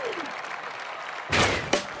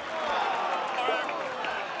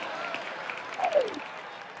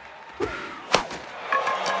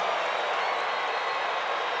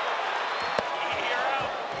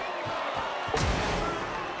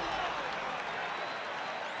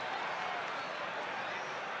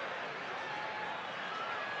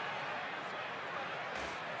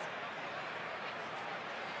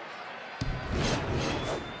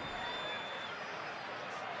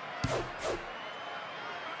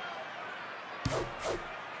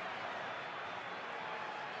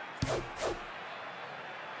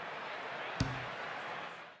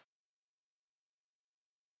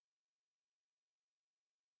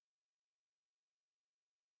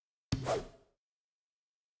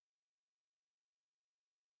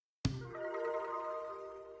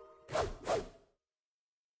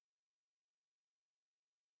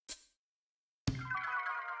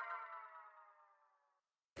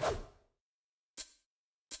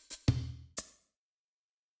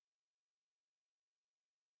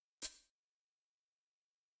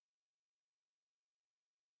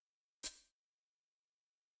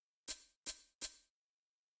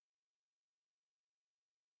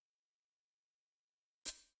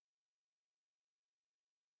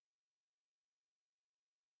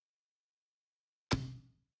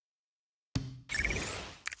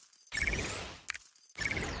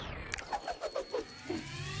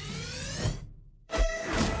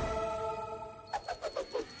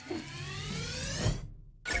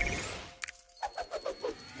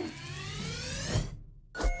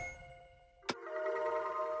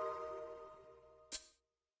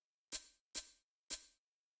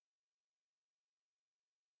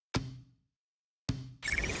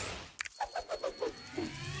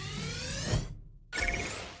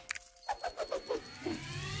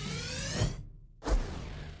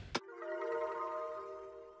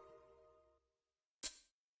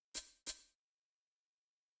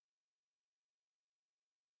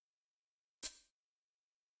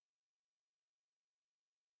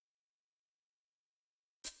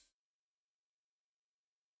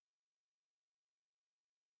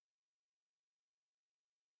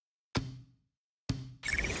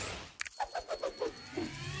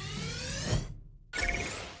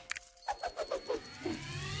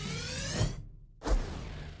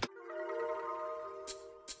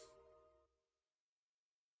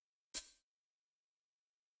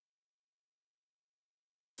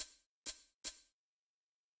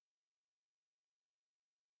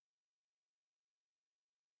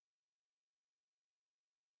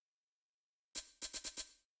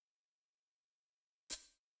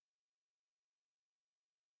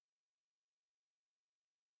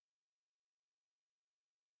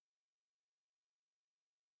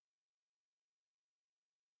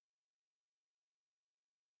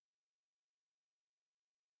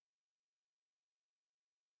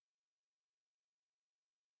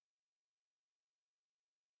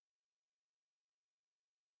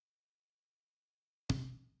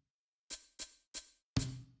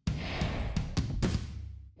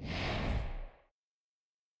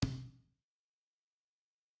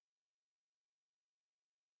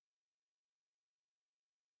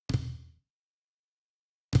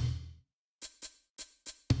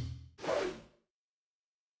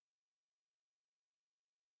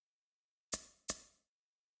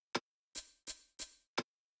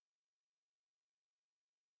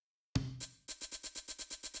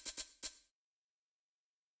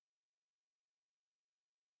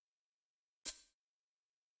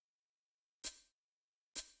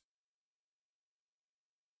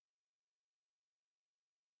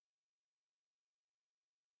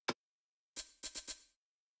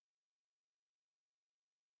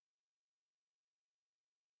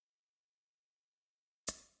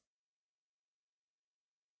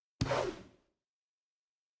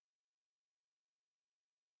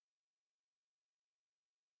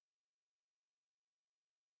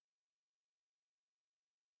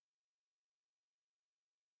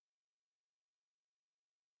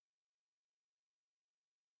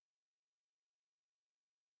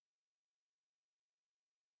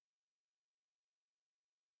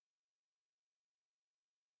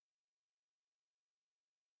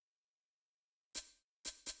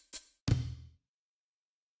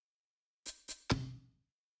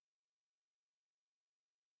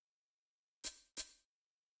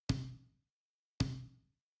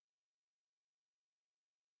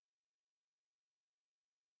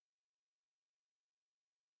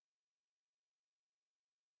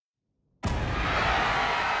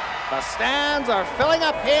 The stands are filling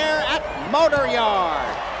up here at Motor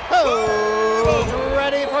Yard. Who's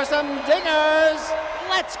ready for some dingers?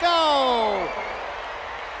 Let's go!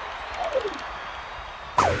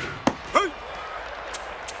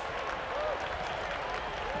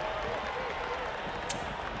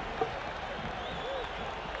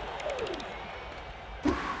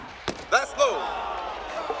 That's low.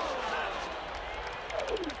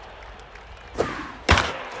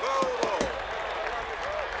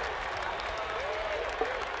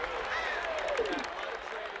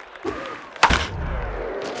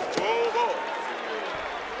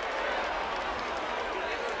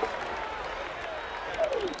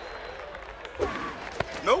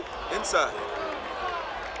 Nope, inside.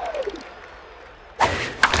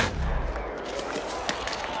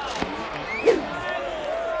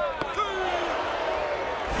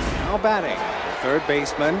 Now batting, the third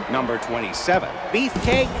baseman, number 27,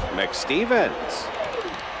 Beefcake McStevens.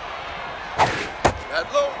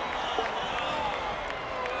 That low.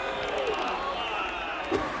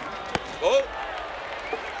 Ball.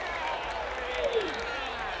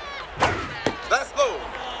 That's low.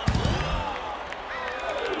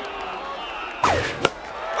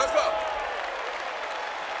 That's foul.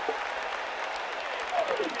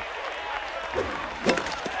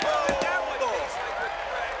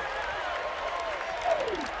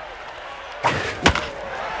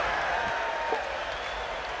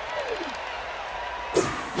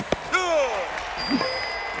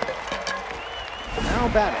 Now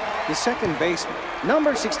batting, the second baseman,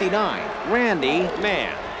 number 69, Randy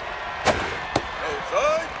Mann.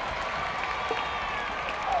 Outside.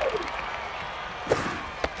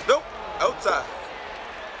 Nope, outside.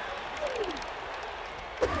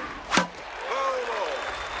 Foul ball.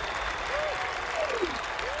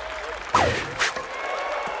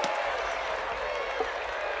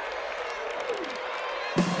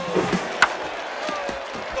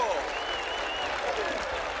 Ball.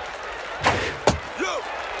 Yo.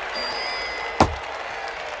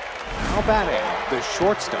 Now batting, the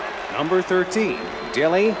shortstop, number 13,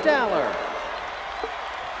 Dilly Daller.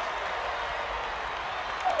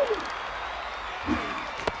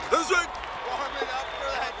 That's right. Warming up for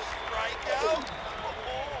that strikeout.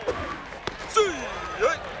 See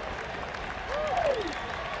it.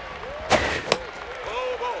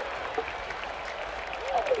 Ball.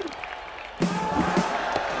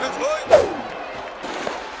 That's right.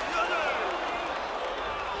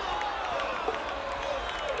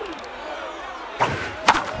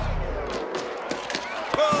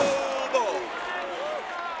 Ball.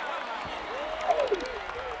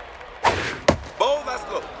 Ball, that's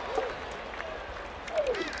low.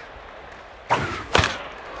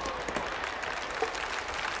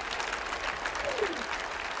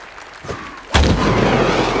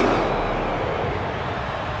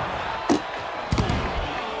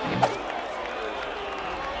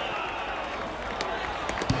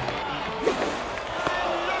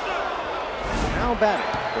 Now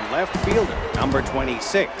batting, the left fielder, number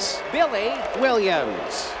 26, Billy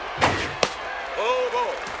Williams. Ball.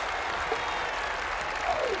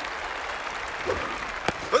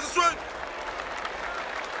 That's a strike.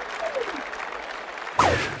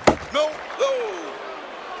 No, low.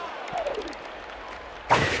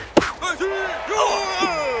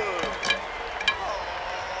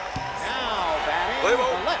 Now batting, Play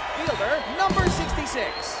ball. the left fielder, number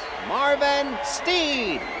 66, Marvin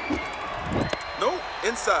Steed. No,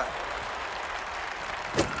 inside.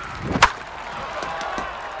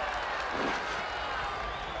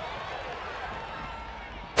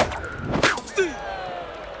 Steve.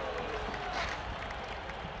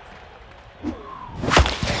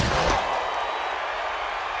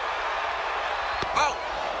 Out.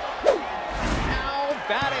 Now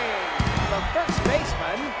batting, the first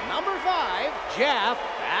baseman, number 5, Jeff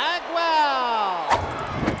Bagwell.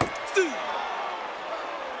 Steve.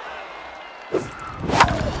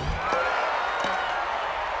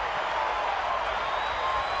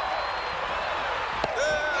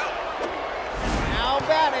 Now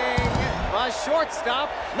batting, the shortstop,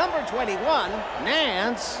 number 21,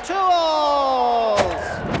 Nance Tools.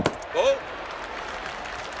 Ball.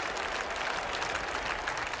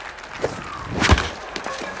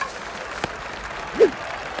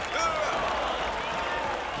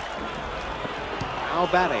 Now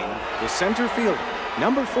batting, the center fielder,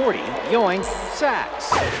 number 40, Yoink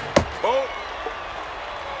Sachs. Ball.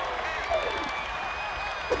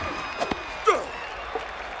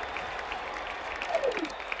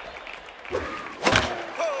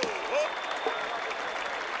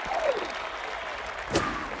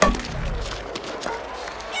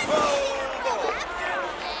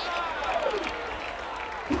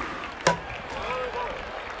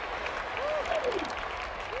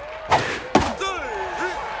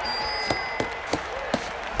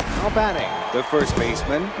 the first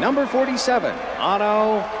baseman, number 47,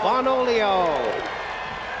 Otto Bonolio.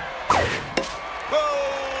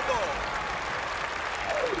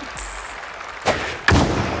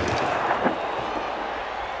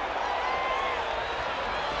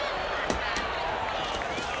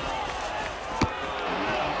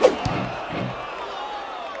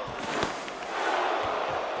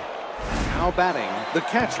 Now batting, the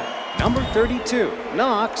catcher, number 32,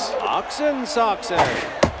 Knox Oxensoxen.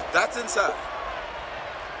 That's inside.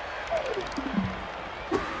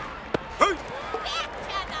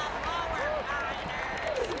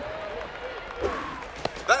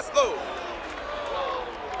 That's low.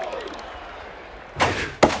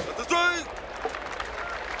 That's the strike.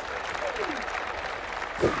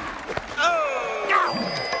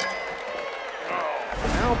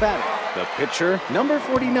 Now batting, the pitcher, number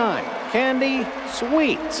 49, Candy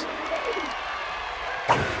Sweet.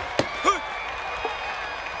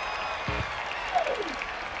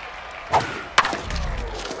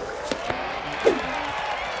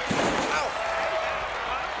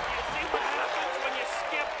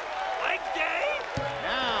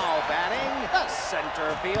 Now batting, the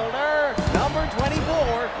center fielder, number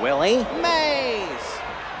 24, Willie Mays.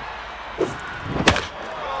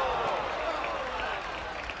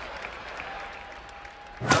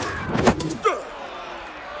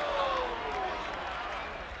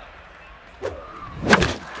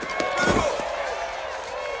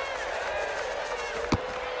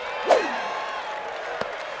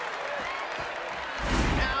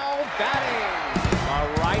 Batting, the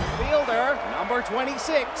right fielder, number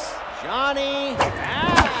 26, Johnny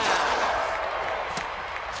Bass.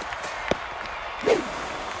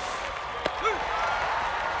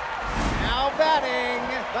 Now batting,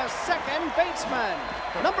 the second baseman,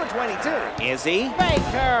 number 22, Izzy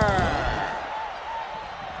Baker.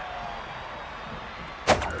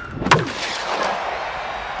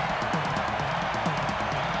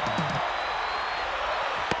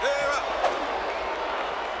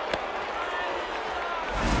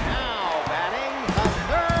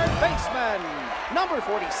 Number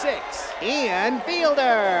 46, Ian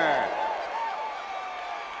Fielder.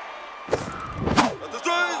 That's the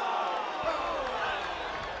strike.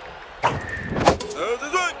 That's the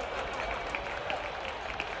strike.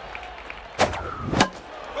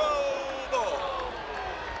 Foul ball.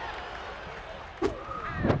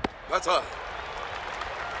 That's high.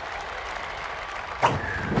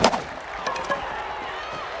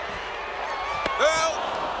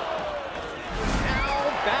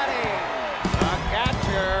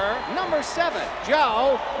 Number 7,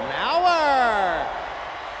 Joe Mauer.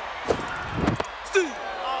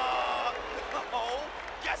 No.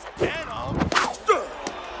 Yes, I can.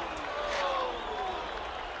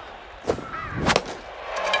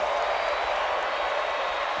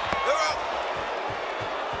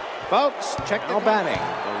 Folks, check now batting,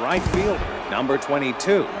 the right fielder, number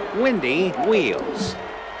 22, Windy Wheels.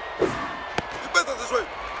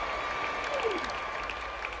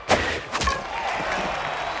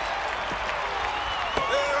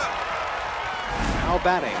 Now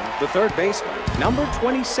batting, the third baseman, number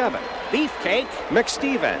 27, Beefcake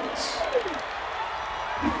McStevens.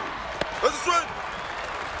 That's right.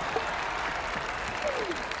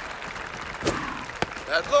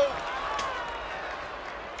 That's low.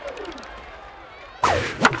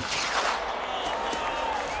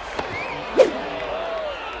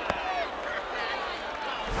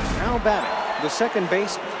 Now batting, the second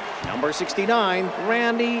baseman, number 69,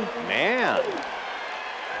 Randy Mann.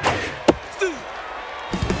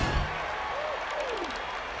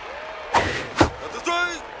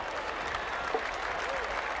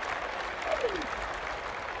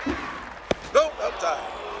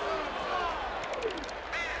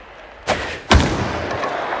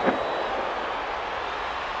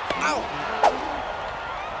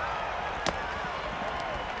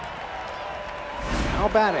 Now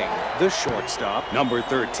batting, the shortstop, number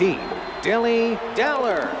 13, Dilly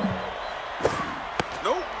Daller.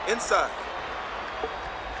 No, inside.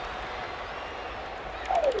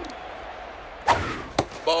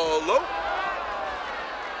 Ball low.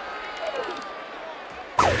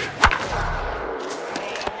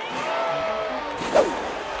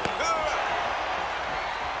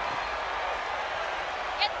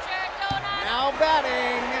 Now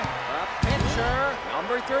batting, the pitcher,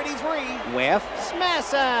 number 33, Whiff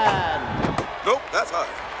Smasson. Nope, that's high.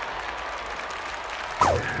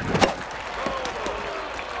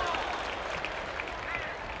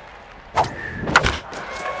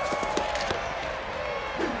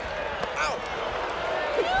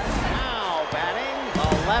 Now batting,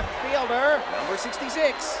 the left fielder, number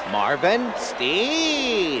 66, Marvin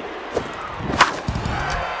Steed.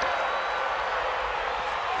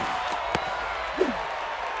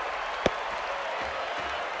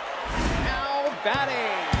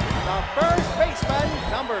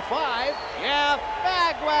 number 5, Jeff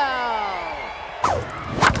Bagwell.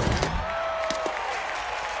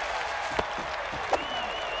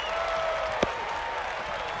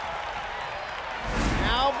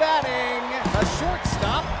 Now batting, the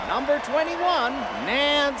shortstop, number 21,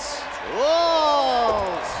 Nance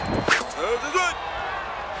Tools. This is it.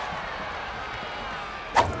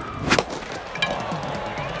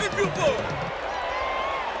 Infield ball.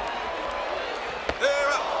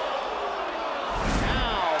 They're out.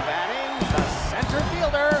 Now batting, the center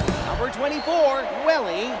fielder, number 24,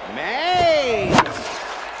 Willie Mays.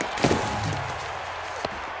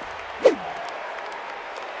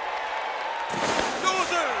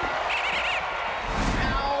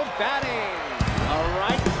 Now batting, the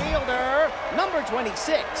right fielder, number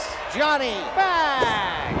 26, Johnny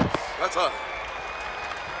Bags. That's high.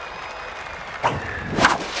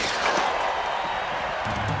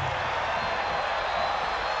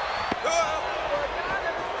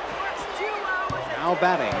 Now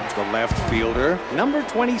batting, the left fielder, number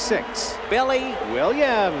 26, Billy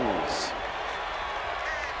Williams.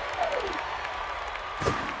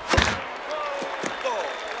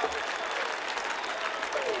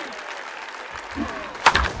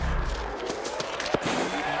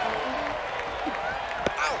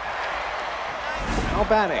 Now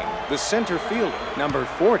batting, the center fielder, number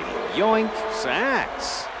 40, Yoink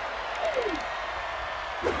Sachs.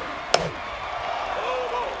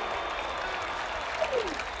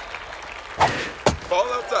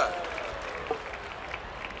 Ball outside.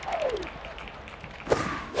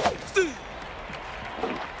 Steve.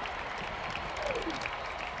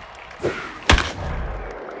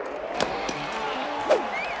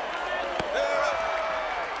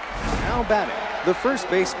 Now batting, the first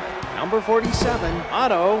baseman, number 47,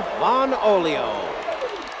 Otto Von Olio.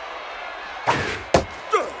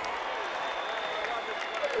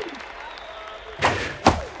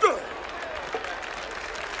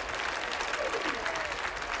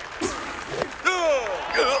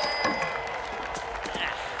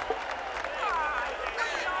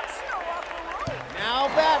 Now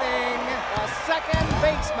batting, the second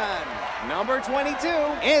baseman, number 22,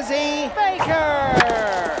 Izzy Baker.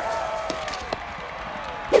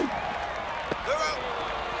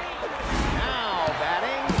 Now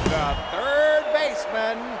batting, the third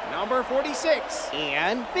baseman, number 46,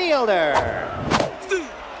 Ian Fielder. Steve.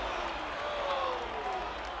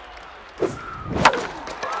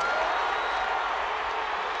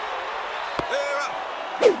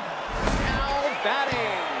 Now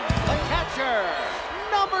batting, the catcher,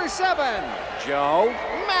 number 7, Joe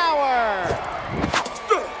Mauer.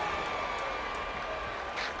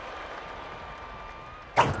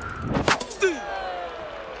 Steve.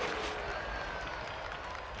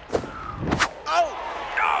 Out.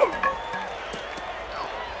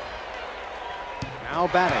 Now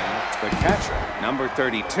batting, the catcher, number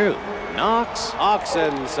 32, Knox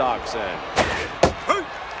Oxensoxen. Hey.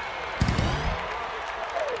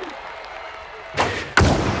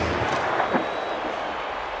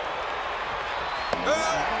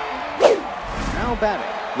 Now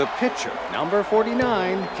batting, the pitcher, number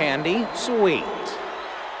 49, Candy Sweet.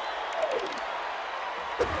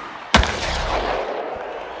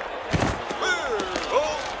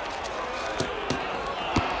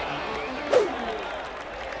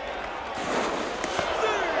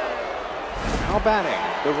 Now batting,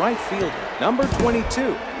 the right fielder, number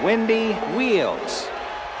 22, Wendy Wheels.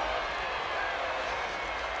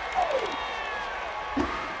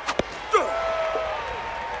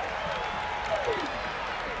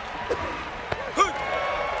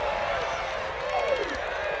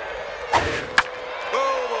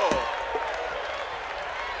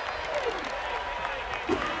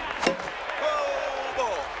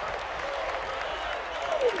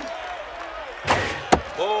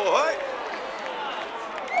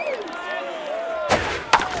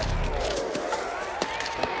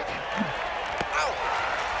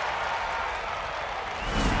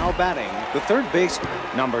 Now batting, the third baseman,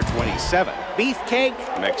 number 27, Beefcake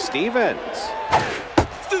McStevens.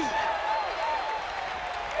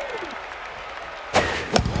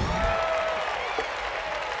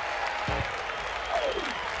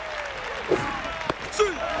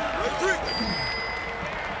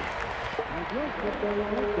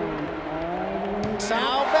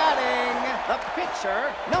 Now batting, the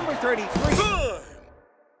pitcher, number 33.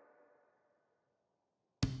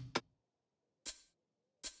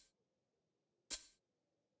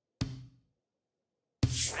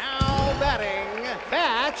 Now batting,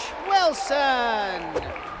 Batch Wilson.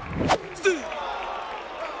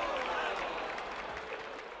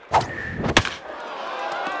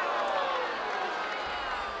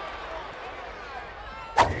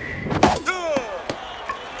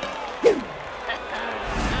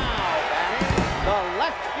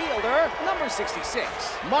 fielder, number 66,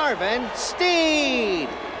 Marvin Steed.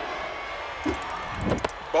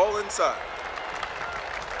 Ball inside.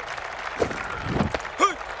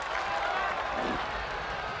 Hey!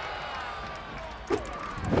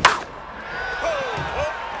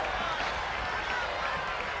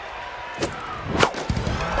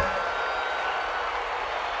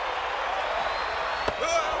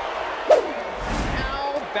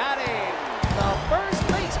 Now batting, the first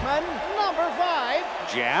baseman, number 5,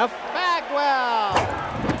 Jeff Bagwell.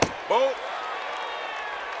 Ball.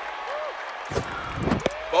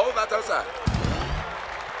 Ball not outside.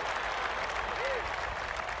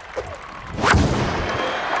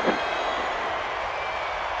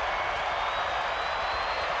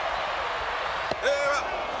 They're up.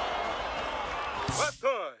 Left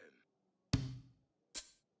time.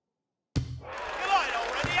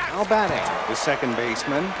 Now batting, the second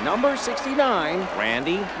baseman, number 69,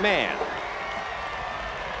 Randy Mann.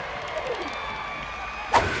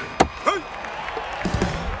 Hey!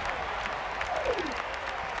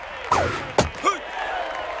 Hey!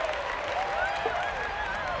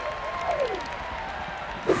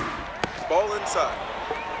 Ball inside.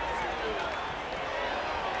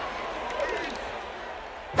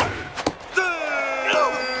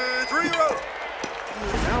 Three-row.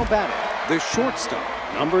 Now batting, the shortstop,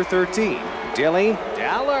 number 13, Dilly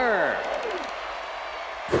Daller.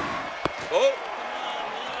 Ball.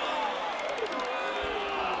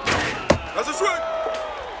 That's a strike.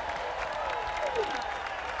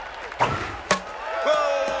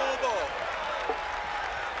 Foul ball.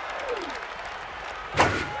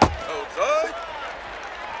 Outside.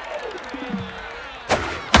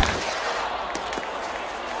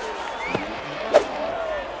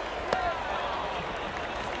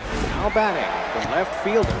 Now batting, the left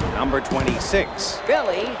fielder, number 26,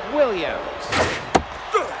 Billy Williams.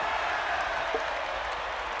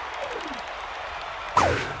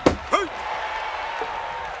 Hey!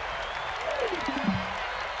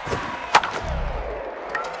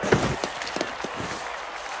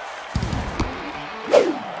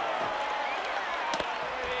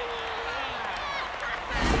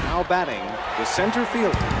 Now batting, the center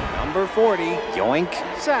fielder, number 40, Yoink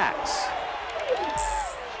Sachs.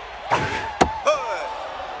 Hey!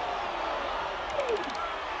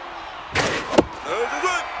 There's a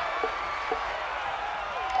strike.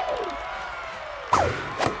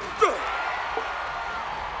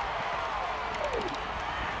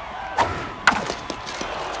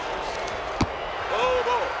 Foul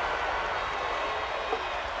ball.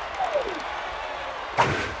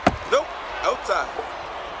 Nope, outside.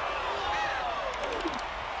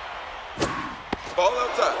 Ball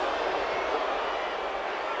outside.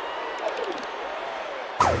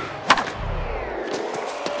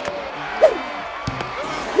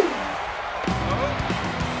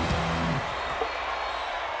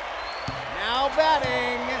 Now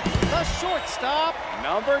batting, the shortstop,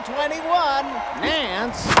 number 21,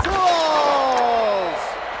 Nance Jules.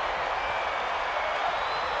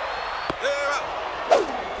 They're out.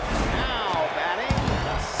 Now batting,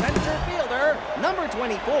 the center fielder, number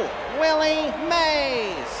 24, Willie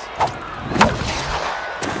Mays.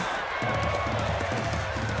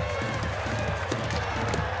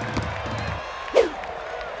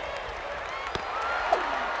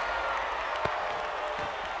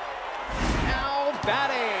 Now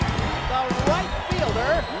batting, the right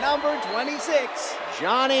fielder, number 26,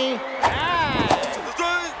 Johnny Ash. The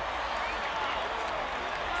strike.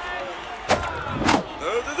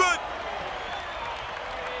 There's a strike.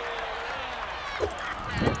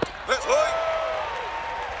 That's high.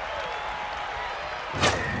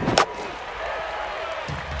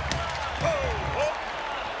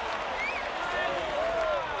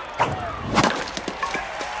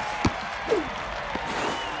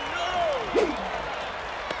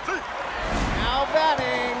 Now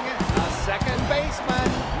batting, the second baseman,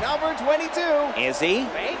 number 22, Izzy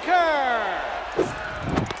Baker.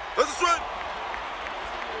 That's a strike.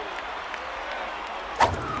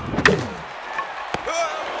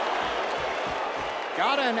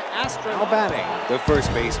 Got an astronaut. Now batting, the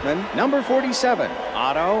first baseman, number 47,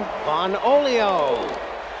 Otto Von Olio.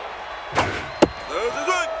 There's a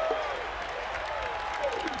strike.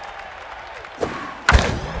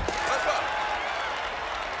 That's foul.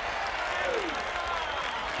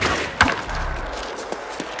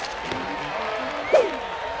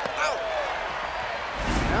 Out.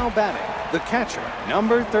 Now batting, the catcher,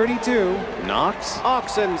 number 32, Knox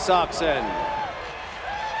Oxensoxen.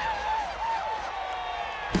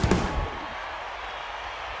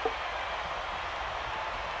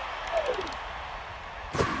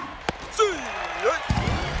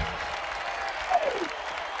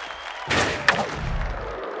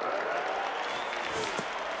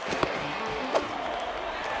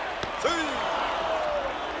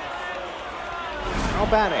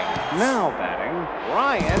 Now batting,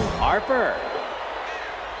 Ryan Harper.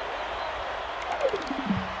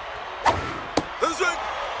 That's right.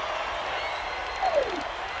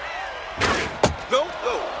 No,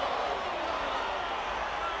 no.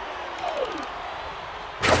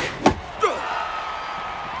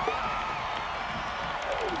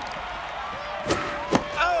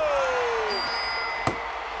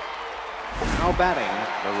 Now batting,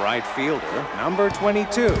 the right fielder, number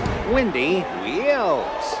 22, Wendy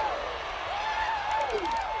Wheels.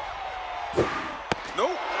 No,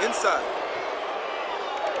 inside.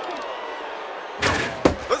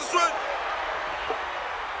 That's a strike.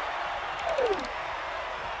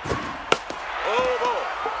 Oh, ball.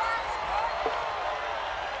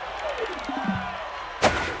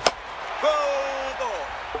 Foul ball.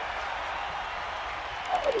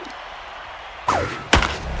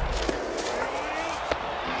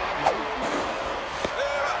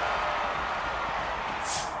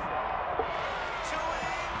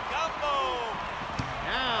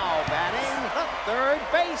 Now batting, the third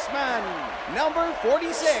baseman, number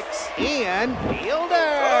 46, Ian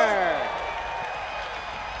Fielder.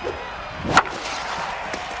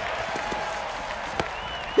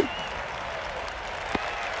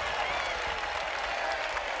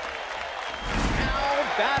 Now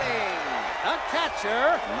batting, the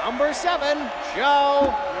catcher, number 7,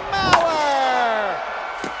 Joe Mauer.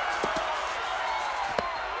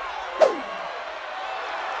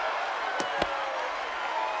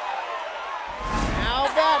 Now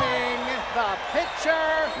batting, the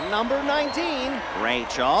pitcher, number 19,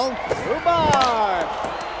 Rachel Rhubarb.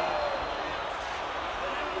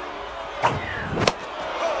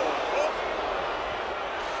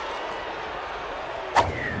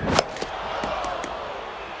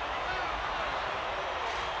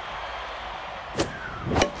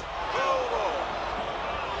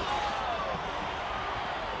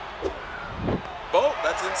 Ball,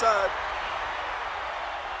 that's inside.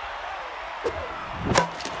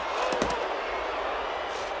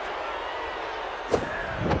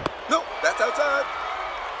 No, that's outside.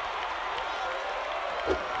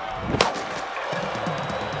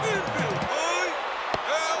 Infield, boy.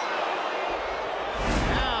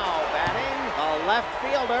 Now batting, the left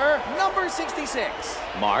fielder, number 66,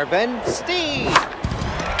 Marvin Steve.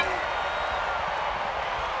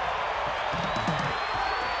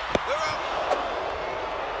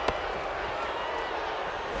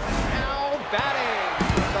 Now batting,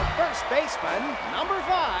 the first baseman, number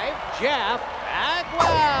 5, Jeff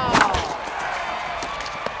Bagwell.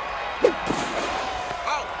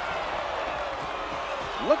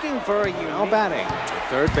 Looking for a now batting, the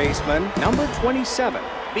third baseman, number 27,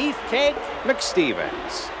 Beefcake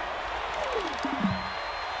McStevens.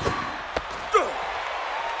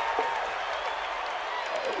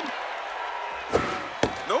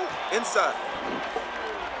 No, inside.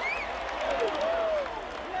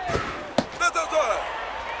 That's outside.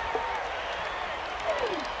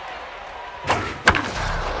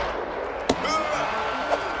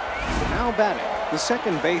 Now batting, the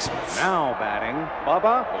second baseman. Now batting,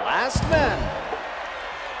 Bubba Lastman.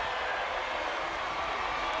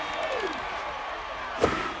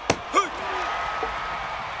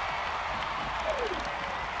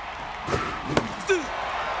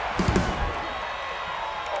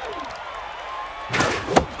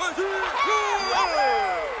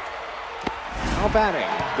 Now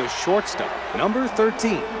batting, the shortstop, number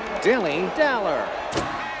 13, Dilly Daller.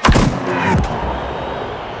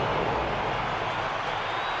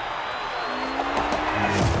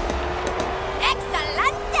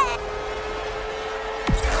 Excelente!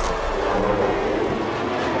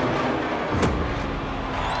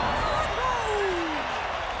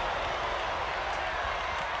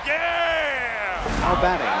 Yeah! Now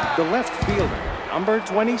batting, the left fielder, number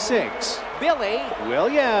 26, Billy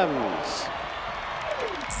Williams.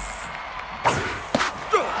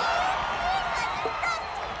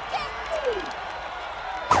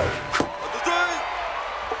 That's a strike.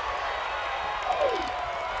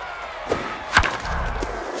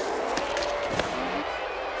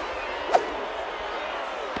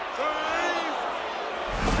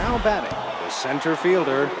 Now batting, the center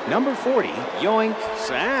fielder, number 40, Yoink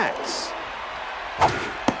Sachs.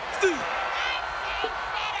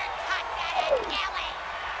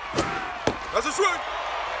 That's a strike.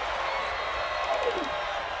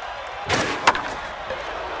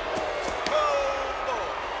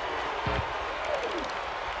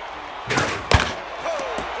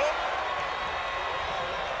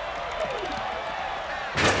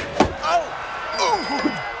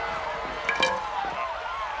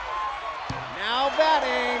 Now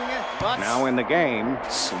batting, but now in the game,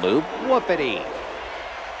 Sloop Whoopity.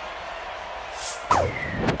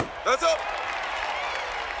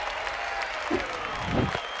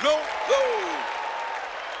 No load.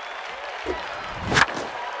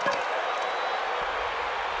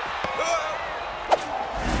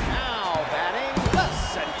 Now batting the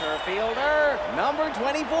center fielder, number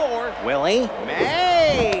 24, Willie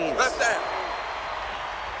Mays. Left down.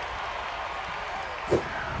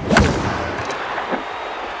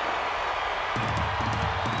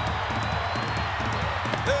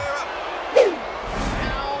 They're up.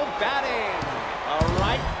 Now batting the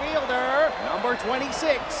right fielder, number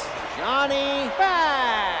 26, Johnny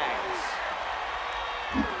Bags.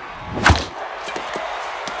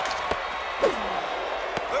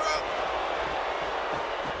 They're up.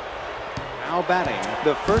 Now batting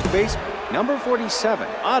the first baseman, number 47,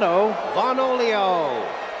 Otto Vonolio.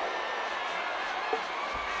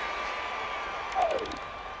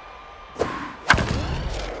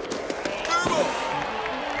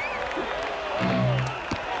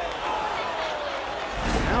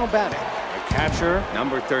 Now batting the catcher,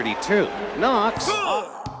 number 32, Knox.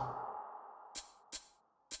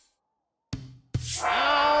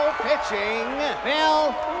 Now pitching,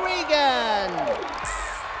 Phil Regan.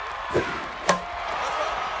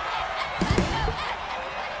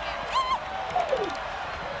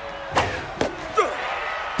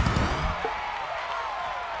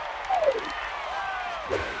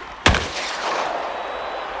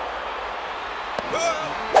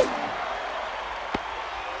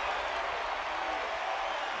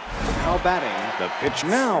 Now batting the pitch.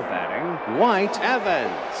 Now batting White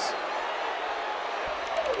Evans.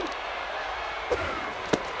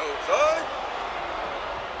 Outside.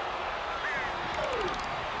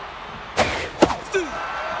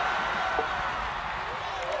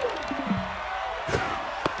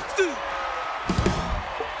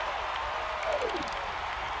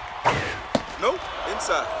 Nope.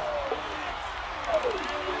 Inside.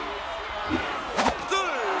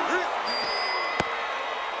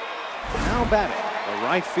 Now batting the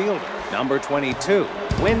right fielder, number 22,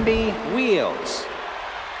 Wendy Wheels.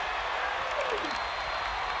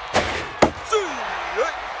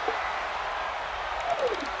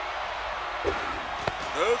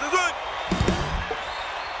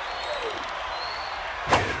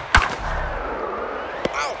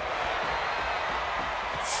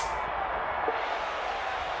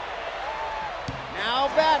 Now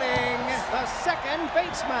batting the second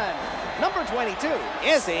baseman, number 22,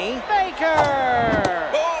 Izzy Baker.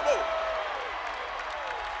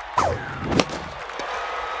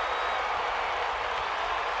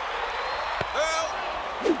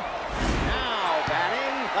 Now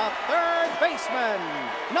batting the third baseman,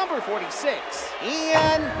 number 46,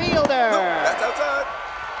 Ian Fielder. That's outside.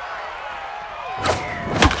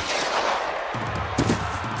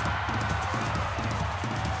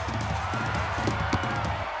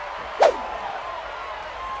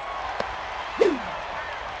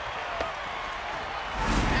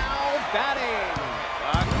 Batting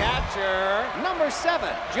the catcher, number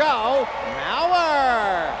 7, Joe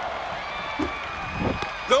Mauer.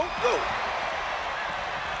 No, no.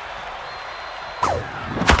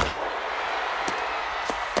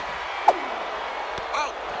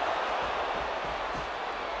 Out.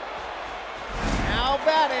 Now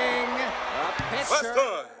batting the Last pitcher.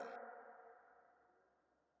 time.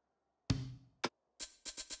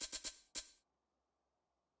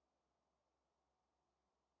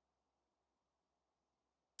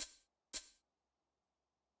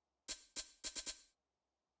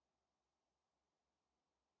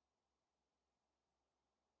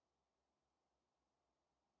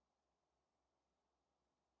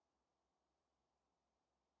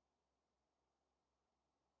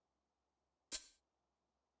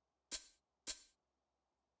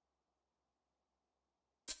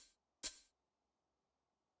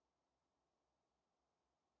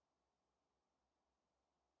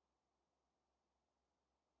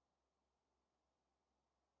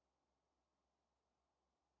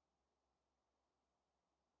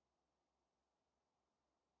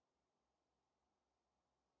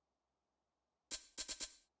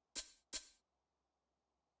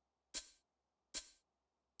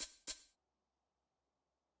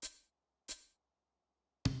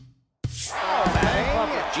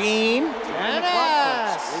 Gene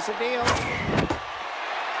Dennis. Here's the deal.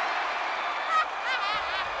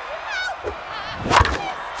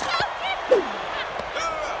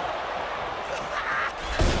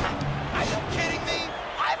 Are you kidding me?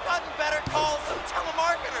 I've gotten better calls from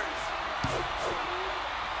telemarketers.